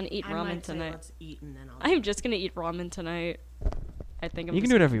definitely just gonna eat ramen tonight. Let's eat and then I am just gonna eat ramen tonight. I think You can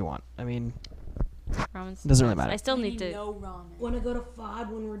do whatever you want. I mean, ramen's doesn't really matter. I still need to. No ramen. Want to go to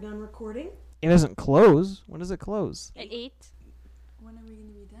FOD when we're done recording? It doesn't close. When does it close? At 8. When are we gonna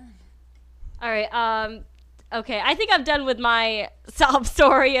be done? All right. Okay. I think I'm done with my sob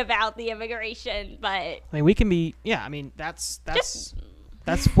story about the immigration, but I mean, we can be. Yeah. I mean, that's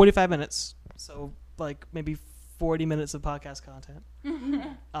 45 minutes. So maybe 40 minutes of podcast content.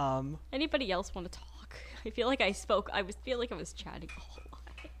 Anybody else want to talk? I feel like I spoke. Feel like I was chatting a whole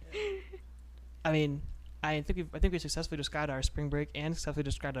lot. I mean, I think we successfully described our spring break and successfully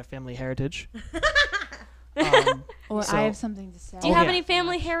described our family heritage. Well, So- I have something to say. Do you have yeah. any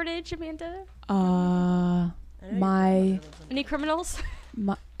family heritage, Amanda? Any criminals?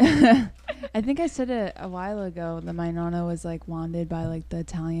 I think I said it a while ago that my nonna was like wanted by like the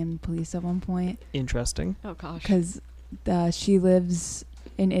Italian police at one point Interesting. Oh gosh. because she lives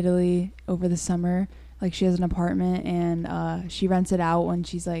in Italy over the summer. Like she has an apartment and she rents it out when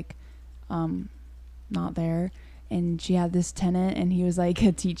she's like not there. And she had this tenant and he was like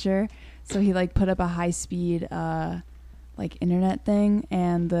a teacher, so he like put up a high speed like internet thing,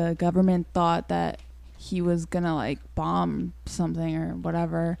 and the government thought that he was gonna like bomb something or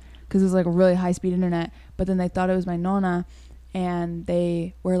whatever because it was like a really high speed internet. But then they thought it was my nonna, and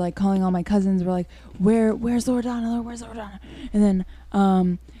they were like calling all my cousins. Were like, where's Loredana? Where's Loredana? And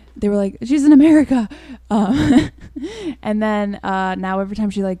then they were like, she's in America. And then now every time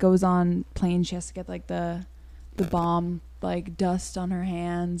she like goes on planes, she has to get like the bomb like dust on her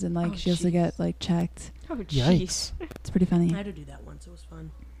hands, and like she has to get like checked. Oh Yikes. jeez. It's pretty funny. I had to do that once. It was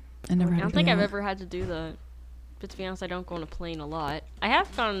fun. I never I had to don't do think I've that. ever had to do that. But to be honest, I don't go on a plane a lot. I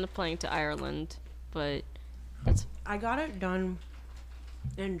have gone on a plane to Ireland, but that's I got it done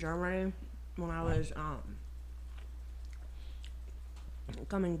in Germany when I was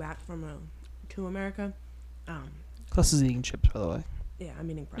coming back to America. Plus is eating chips, by the way. Yeah, I'm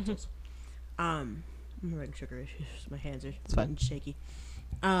eating pretzels. I'm having sugar issues. My hands are It's fine. shaky.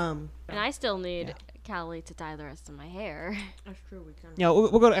 and I still need Yeah. Callie to dye the rest of my hair. That's true. We can. Yeah,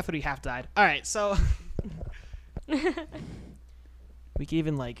 we'll go to after we half died. All right, so we can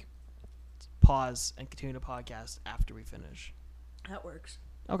even like pause and continue the podcast after we finish. That works.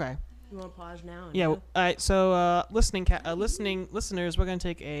 Okay. You want to pause now? and Yeah. go? All right. So, listening listeners, we're gonna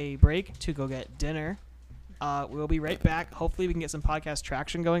take a break to go get dinner. We'll be right back. Hopefully, we can get some podcast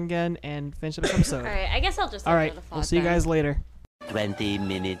traction going again and finish up this episode. All right, I guess I'll just. All right. the We'll see you guys later. 20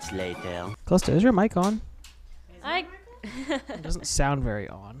 minutes later. Calista, is your mic on? I It doesn't sound very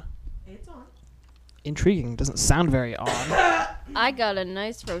on. It's on. Intriguing. Doesn't sound very on. I got a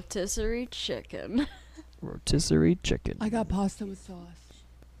nice rotisserie chicken. Rotisserie chicken. I got pasta with sauce.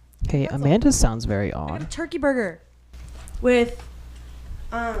 Hey, Amanda sounds very I got a on. turkey burger with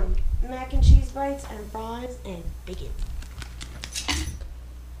mac and cheese bites and fries and bacon.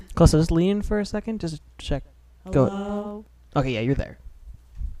 Calista, just lean in for a second. Just check. Go. Hello. Okay, yeah, you're there.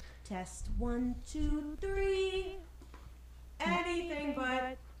 Test 1, 2, 3. Anything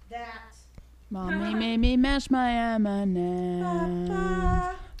but that. Mommy made me mash my M&Ms.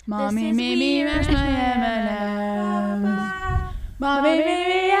 Papa, Mommy is made me weird. mash my M&Ms. Papa, Mommy made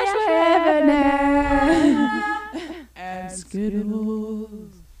me mash my M&Ms. And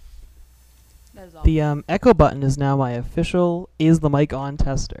Skittles. That is all. The echo button is now my official is the mic on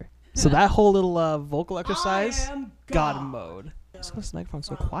tester. So that whole little vocal exercise I am God mode. Why is the microphone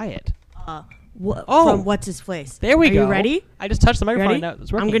so quiet? Oh. From What's His Place. There we Are go. you ready? I just touched the microphone. Ready? Now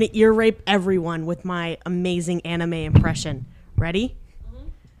it's working. I'm going to ear rape everyone with my amazing anime impression. Ready?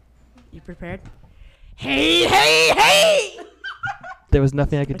 You prepared? Hey, hey, hey! There was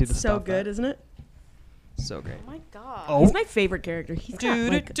nothing I could do to It's so stop good, that. isn't it? So great. Oh my god. Oh. He's my favorite character. He's got,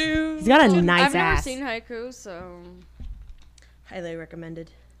 like, Do. he's got a nice I've never ass. seen Haiku, so Highly recommended.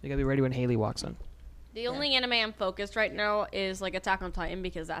 You gotta be ready when Haley walks in. the only anime I'm focused right now is like Attack on Titan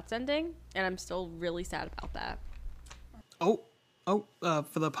because that's ending, and I'm still really sad about that.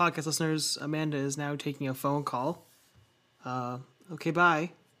 For the podcast listeners, Amanda is now taking a phone call. Okay,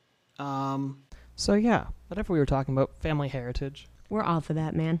 bye. So yeah, whatever we were talking about, family heritage. We're off of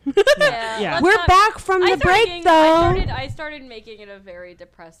that, man. Yeah. let's We're not- back from the break, though. I started making it a very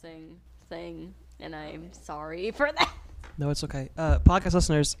depressing thing, and I'm sorry for that. No, it's okay. Podcast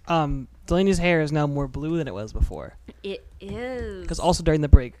listeners, Delaney's hair is now more blue than it was before. It is. Because also during the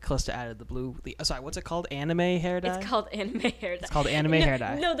break, Calista added the blue. Sorry, what's it called? Anime hair dye. It's called anime hair dye. It's called anime hair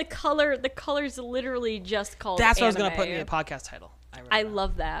dye. No, the color's literally just called. That's what I was gonna anime. put in the podcast title. I remember.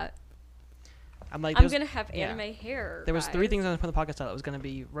 love that. I'm like, I'm there's- gonna have yeah. anime hair. There was guys. 3 things on the podcast title. It was going to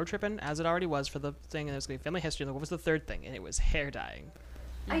be Roadtrippin, as it already was for the thing, and there was going to be family history. And what was the 3rd thing? And it was hair dyeing.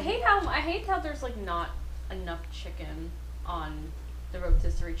 I hate how there's like not enough chicken on the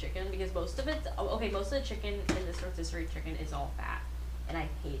rotisserie chicken because most of the chicken in this rotisserie chicken is all fat, and I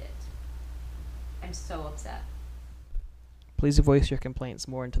hate it. I'm so upset. Please voice your complaints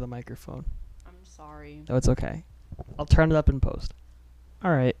more into the microphone. I'm sorry. No, it's okay. I'll turn it up in post.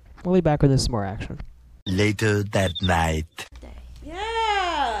 All right, we'll be back with this more action. Later that night.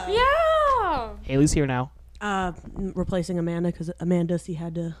 Yeah. Yeah. Haley's here now. Replacing Amanda because Amanda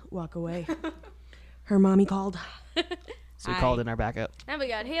had to walk away. Her mommy called. So we Hi. called in our backup. And we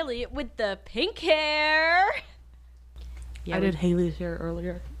got Haley with the pink hair. I did Haley's hair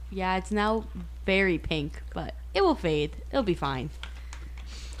earlier. Yeah, it's now very pink, but it will fade. It'll be fine.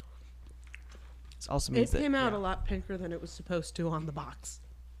 This also It means that came out a lot pinker than it was supposed to on the box.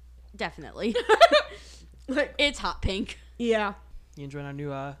 Definitely. Like, It's hot pink. yeah. You enjoying our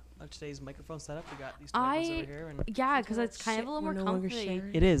new today's microphone setup? We got these microphones over here, and Yeah, because it's kind of a little more We're no longer comfy.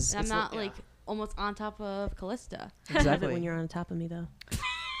 sharing. it is. And I'm It's not yeah. like almost on top of Callista. I love it exactly. when you're on top of me, though.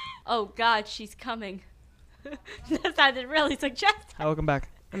 Oh God, she's coming. That sounded really suggestive. Hi, welcome back.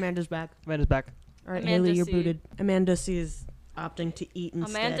 Amanda's back. Amanda's back. All right, Amanda Haley, you're C. booted. Amanda C is opting to eat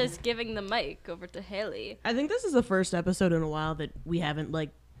instead. Amanda's giving the mic over to Haley. I think this is the first episode in a while that we haven't, like,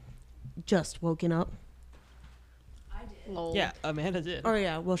 just woken up. Lol. Yeah, Amanda did. Oh,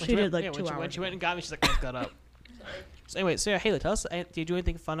 yeah. Well, When she did, went- like, yeah, 2 hours. when she went and got me, she's like, I just got up. So anyway, so yeah, Haley, tell us, did you do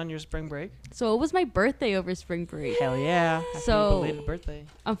anything fun on your spring break? So it was my birthday over spring break. Hell yeah. Happy So- belated birthday.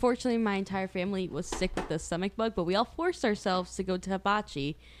 Unfortunately, my entire family was sick with the stomach bug, but we all forced ourselves to go to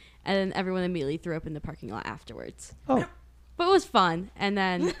hibachi, and then everyone immediately threw up in the parking lot afterwards. Oh. But it was fun. And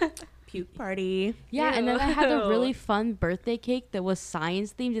then, Puke party. yeah, and then I had a Ew. really fun birthday cake that was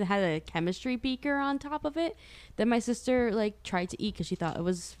science themed and had a chemistry beaker on top of it that my sister, like, tried to eat because she thought it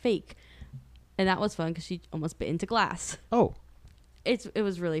was fake. And that was fun because she almost bit into glass. Oh. It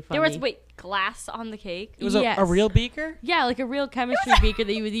was really funny. There was glass on the cake. It was Yes. a real beaker? Yeah, like a real chemistry beaker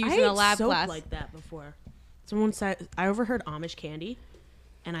that you would use I in a ate lab soap class. like that before. Someone said I overheard Amish candy,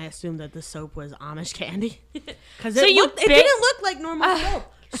 and I assumed that the soap was Amish candy because So you it bit- didn't look like normal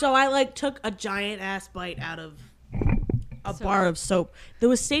soap. So I like took a giant ass bite out of a bar of soap that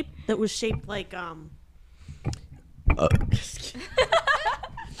was shaped like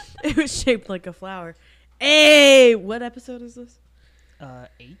it was shaped like a flower. Hey, what episode is this?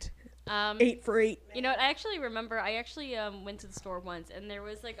 8. 8 for 8. You know what? I actually remember. I actually went to the store once, and there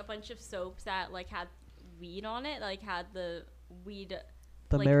was like a bunch of soaps that like had weed on it, like had the weed,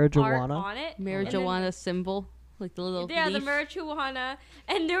 The like, art marijuana? on it. Marijuana symbol, like the little Yeah, leaf. the marijuana,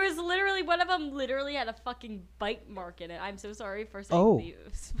 and there was literally one of them. Literally had a fucking bite mark in it. I'm so sorry for saying Oh. the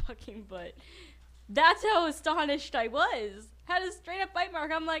fucking, but that's how astonished I was. Had a straight up bite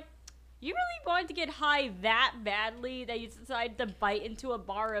mark. I'm like, you really wanted to get high that badly that you decided to bite into a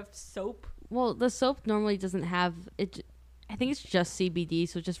bar of soap? Well, the soap normally doesn't have it. I think it's just CBD,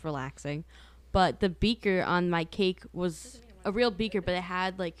 so it's just relaxing. But the beaker on my cake was a real beaker, but it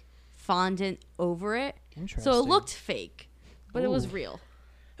had like fondant over it, Interesting. so it looked fake, but it was Ooh. real.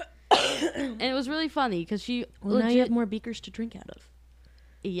 And it was really funny because she Well, now you legit have more beakers to drink out of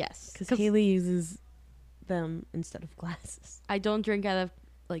yes, because Haley uses them instead of glasses. I don't drink out of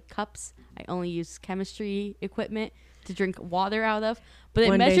like cups. I only use chemistry equipment to drink water out of. But it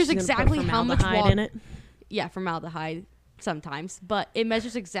One day measures she's gonna put exactly how much formaldehyde water in it. Yeah, formaldehyde sometimes, but it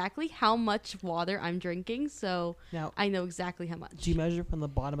measures exactly how much water I'm drinking, so Now, I know exactly how much. do you measure from the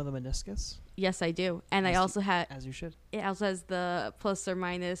bottom of the meniscus? Yes, I do. And I As also had As you should. it also has the plus or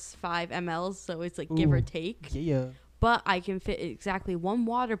minus 5 mLs, so it's like give or Ooh. take. Yeah. But I can fit exactly one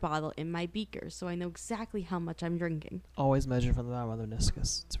water bottle in my beaker, so I know exactly how much I'm drinking. Always measure from the bottom of the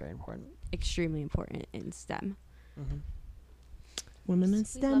meniscus. It's very important. Extremely important in STEM. Mm-hmm. Women in We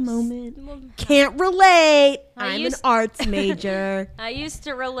STEM love moment. Can't relate. I I'm an used- arts major. I used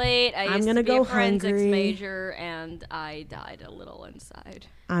to relate. I I'm used gonna to be go a forensics hungry. major, and I died a little inside.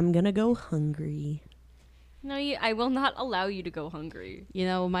 I'm gonna go hungry. No, I will not allow you to go hungry. You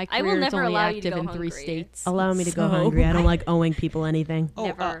know, my I will career is never only allow you to active go in 3 hungry. states. Allow me to go so- hungry. I don't like owing people anything. Oh,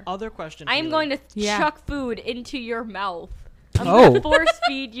 Never. other question. I am Haley. going to Yeah. chuck food into your mouth. I'm Oh. going to force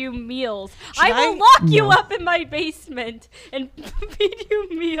feed you meals. Should I will I? lock you No. up in my basement and feed you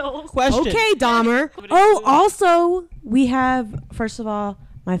meals. Question. Okay, Dahmer. Oh, also, we have, first of all,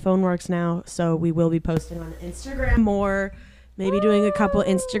 my phone works now, so we will be posting on Instagram more. Maybe doing a couple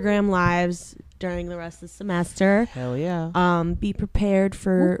Instagram lives during the rest of the semester. Hell yeah. Be prepared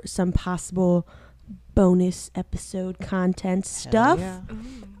for some possible bonus episode content stuff.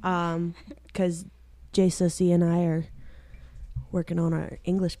 Hell Because JSOC and I are working on our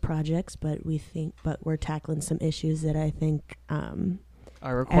English projects, but we're tackling some issues that I think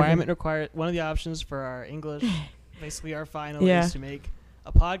Our requirement required one of the options for our English, basically our final, Yeah. is to make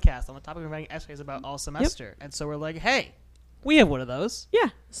a podcast on the topic of writing essays about all semester. And so we're like, hey, we have one of those. yeah.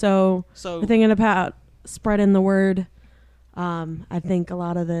 So So we're thinking about spreading the word. I think a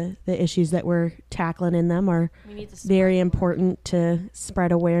lot of the issues that we're tackling in them are We need to very important to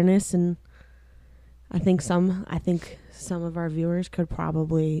spread awareness, and I think some of our viewers could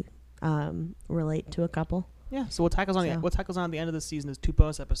probably relate to a couple. Yeah. So what tackles on So- what tackles on at the end of the season is 2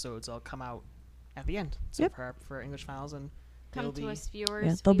 bonus episodes. I'll come out at the end. So Yep. for English Files and Come they'll to be us, viewers.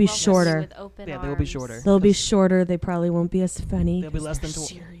 Yeah, they'll We be welcome you shorter. with open Yeah, they will be arms. shorter. They'll be 'Cause- shorter. They probably won't be as funny. They'll be 'cause less they're than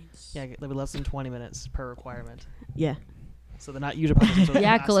series. yeah, they'll be less than 20 minutes per requirement. Yeah. So they're not usually episodes that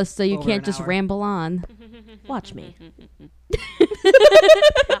Yeah, last Callista, you over can't an just hour. ramble on. Watch me.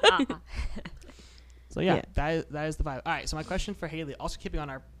 So yeah, Yeah. that is the vibe. All right. So my question for Haley, also keeping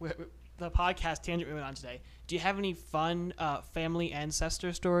on the podcast tangent we went on today. Do you have any fun family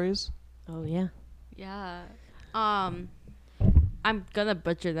ancestor stories? Oh yeah. Yeah. I'm gonna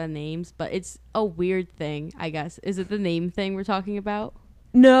butcher the names, but it's a weird thing, I guess. Is it the name thing we're talking about?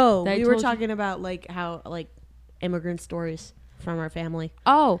 No, That I we were told you- talking about like how like immigrant stories from our family.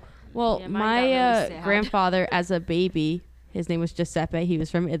 Oh, well, Yeah, mine got my really sad. grandfather, as a baby, his name was Giuseppe. He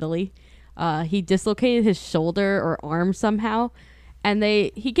was from Italy. He dislocated his shoulder or arm somehow, and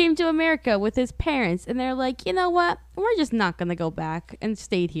he came to America with his parents, and they're like, you know what? We're just not gonna go back, and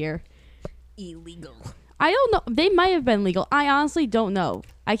stayed here. Illegal. I don't know. They might have been legal. I honestly don't know.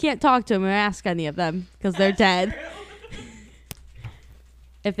 I can't talk to them or ask any of them because they're dead.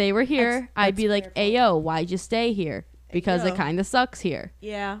 If they were here, I'd be like, "Ayo, why'd you stay here? Because it Ayo. kind of sucks here."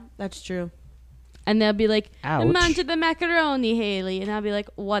 Yeah, that's true. And they'll be like, Ouch. "Mangia the macaroni, Haley," and I'll be like,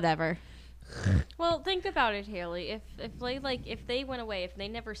 "Whatever." Well, think about it, Haley. If they went away, if they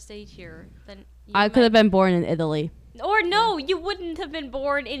never stayed here, then you I could have been born in Italy. Or no, you wouldn't have been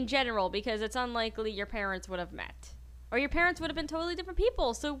born in general because it's unlikely your parents would have met, or your parents would have been totally different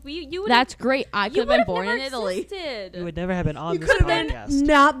people. So you would. That's great. I could you have been would born never in Italy. existed. You would never have been on this Could have been podcast.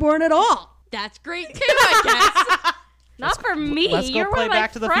 not born at all. That's great too, I guess. Not for me. let's go You're play one of my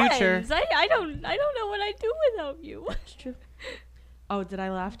Back to the Future. friends. I don't know what I'd do without you. That's true. Oh, did I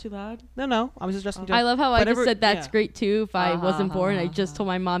laugh too loud? No. I was just addressing. I love how I just Whatever- said that's yeah. great too. If I wasn't born, I just told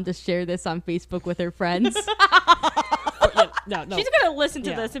my mom to share this on Facebook with her friends. No. She's gonna listen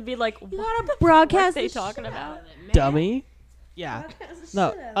to Yeah. this and be like, "What gotta the broadcast fuck are they this talking shit about?" Dummy. Yeah.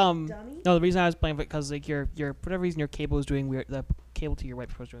 No. dummy. No. The reason I was playing it because like your for whatever reason your cable is doing weird. The cable to your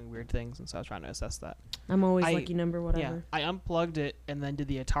right was doing weird things, and so I was trying to assess that. I'm always I- lucky number Yeah. whatever. I unplugged it and then did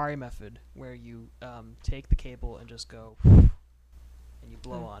the Atari method where you take the cable and just go and you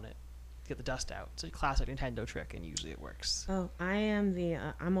blow on it, get the dust out. It's a classic Nintendo trick, and usually it works. Oh, I am the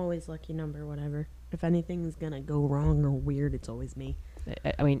I'm always lucky number whatever. If anything's gonna go wrong or weird, it's always me.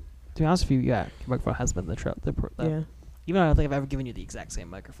 I mean, to be honest with you, yeah, your microphone has been Yeah. Even though I don't think I've ever given you the exact same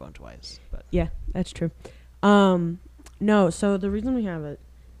microphone twice, but Yeah, that's true. No, so the reason we have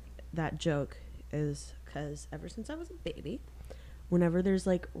that joke is because ever since I was a baby, whenever there's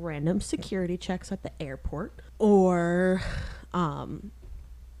like random security checks at the airport or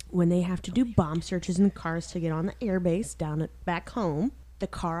when they have to do bomb searches in cars to get on the airbase down back home, the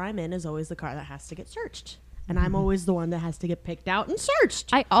car I'm in is always the car that has to get searched. And I'm always the one that has to get picked out and searched.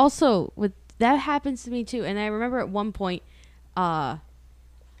 I also that happens to me too, and I remember at one point,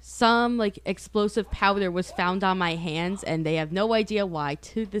 some like explosive powder was found on my hands, and they have no idea why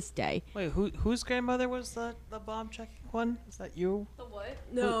to this day. wait, whose grandmother was the bomb checking one? Is that you? The what?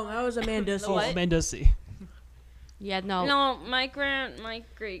 No, that was Amanda. The what? Mendozi. Yeah, no. No, my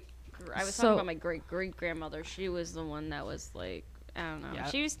great. I was So- talking about my great grandmother. She was the one that was like, I don't know. Yeah.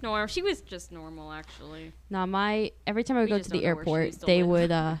 She was normal. She was just normal, actually. No, every time I would We go just to the don't know where she airport, used to they live.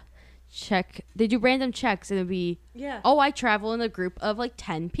 would check. They do random checks, and it'd be, Yeah. oh, I travel in a group of like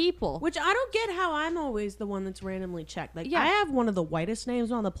 10 people. Which I don't get how I'm always the one that's randomly checked. Like, Yeah. I have one of the whitest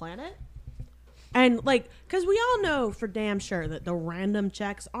names on the planet. And, like, because we all know for damn sure that the random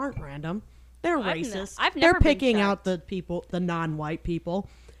checks aren't random. They're I've ne- racist. I've They're never been picking out checked. the non-white people.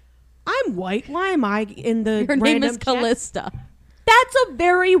 I'm white. Why am I in the Your name random is check? Callista. That's a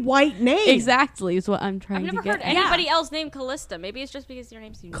very white name. Exactly is what I'm trying I've to never get heard at. anybody else named Callista. Maybe it's just because your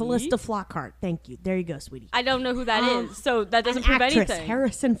name's unique. Callista Flockhart. Thank you. There you go, sweetie. I don't know who that is, so that doesn't An prove actress, anything.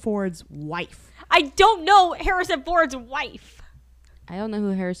 Harrison Ford's wife. I don't know Harrison Ford's wife. I don't know who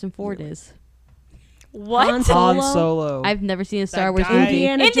Harrison Ford is. What? Han Han Solo? Solo. I've never seen a Star That Wars guy- movie.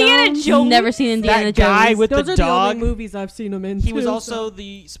 Indiana Jones? Never seen Indiana that guy Jones. with Those the are dog. the only movies I've seen him in. He was too, also so-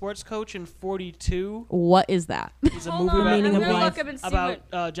 the sports coach in 42. What is that? He's a Hold movie on, about, Meaning of movie life. Look up and see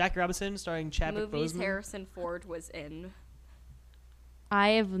about Jackie Robinson starring Chadwick movies Boseman. Harrison Ford was in. I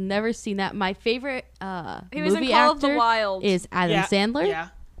have never seen that. My favorite He was in movie Call of the actor Wild. is Adam Yeah, Sandler. Yeah.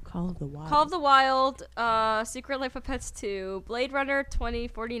 Call of the Wild. Call of the Wild, Secret Life of Pets 2, Blade Runner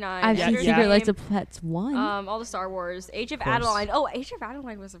 2049. I've Yeah, seen Ender's Secret yeah. Life Game, of Pets 1. all the Star Wars, Age of course. Adeline. Oh, Age of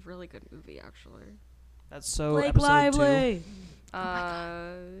Adeline was a really good movie, actually. That's so Blake episode Lively.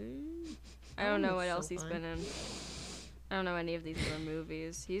 I don't know what else he's so been in. I don't know any of these other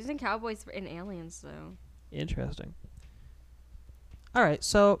movies. He's in Cowboys and Aliens, though. Interesting. All right,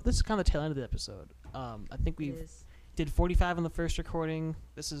 so this is kind of the tail end of the episode. I think we did 45 in the first recording.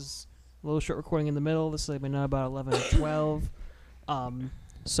 This is a little short recording in the middle. This is like now about 11 or 12.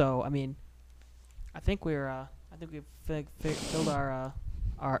 So I mean, I think we've filled our.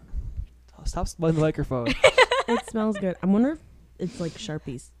 Stop smelling the microphone. It smells good. I wonder if it's like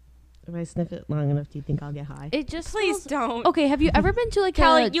Sharpies. If I sniff it long enough, do you think I'll get high? It just Please smells- don't. Okay, have you ever been to like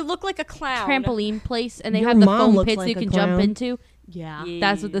Callie, a you look like a clown. trampoline place and they Your have the mom foam looks pits like you a can clown. jump into? Yeah.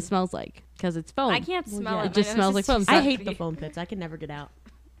 That's what this smells like because it's foam. I can't smell yeah. it. It just My smells nose like is foam. too I hate the stuffy. foam pits. I can never get out. I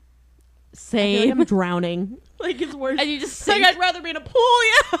feel Same. like I'm drowning. Like it's worse. And you just like sink. I'd rather be in a pool.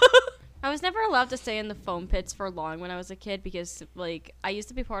 Yeah. I was never allowed to stay in the foam pits for long when I was a kid because, like, I used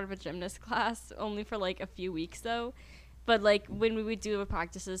to be part of a gymnast class only for, like, a few weeks, though. But, like, when we would do the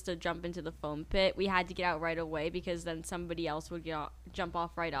practices to jump into the foam pit, we had to get out right away because then somebody else would jump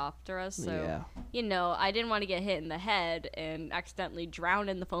off right after us. So, Yeah. you know, I didn't want to get hit in the head and accidentally drown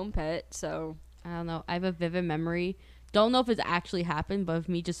in the foam pit, so... I don't know. I have a vivid memory. Don't know if it's actually happened, but of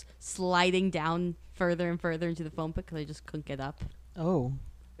me just sliding down further and further into the foam pit because I just couldn't get up. Oh.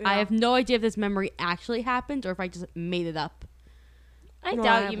 I have no idea if this memory actually happened or if I just made it up. I No, I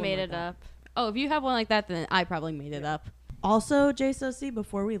doubt have you one made like it that. up. Oh, if you have one like that, then I probably made it up. Also, JSOC,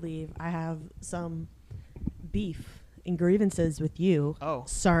 before we leave, I have some beef and grievances with you, Oh.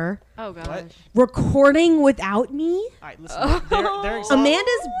 sir. Oh, gosh. Recording without me? All right, listen. They're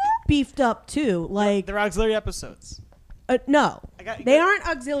Amanda's beefed up too. Like, they're auxiliary episodes. no, I they aren't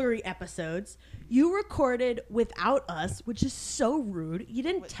auxiliary episodes. You recorded without us, which is so rude. You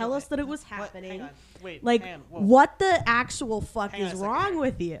didn't tell us that it was happening. Hang on. Wait. Like, hang on. Whoa. what the actual fuck Hang on is a second. wrong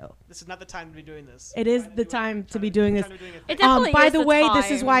with you? This is not the time to be doing this. It is the time to be doing this. It definitely By is the way,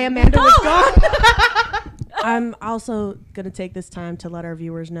 this is time. why Amanda was gone. I'm also going to take this time to let our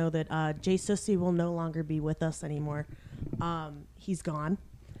viewers know that Jay Sussy will no longer be with us anymore. He's gone.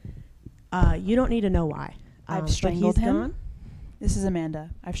 You don't need to know why. I've but strangled he's him. gone. This is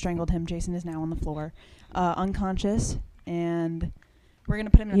Amanda. I've strangled him. Jason is now on the floor, unconscious, and we're gonna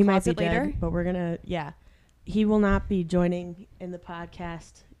put him in He a might be closet later. dead, but we're going to, yeah. He will not be joining in the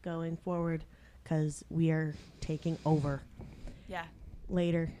podcast going forward because we are taking over Yeah,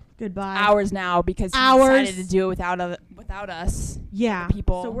 later. Goodbye. hours now because he Hours. decided to do it without us. Yeah. the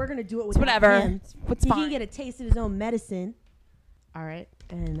people. So we're going to do it with It's whatever. him. What's He fine? can get a taste of his own medicine. All right.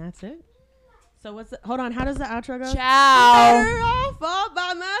 And that's it. So what's the, hold on. How does the outro go? Ciao. Better off all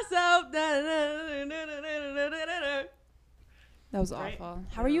by myself. That was Right. awful.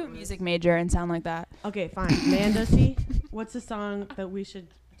 How are you a music major and sound like that? Okay, fine. Amanda, see, what's the song that we should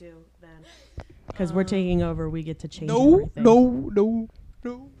do then? Because we're taking over. We get to change everything. no.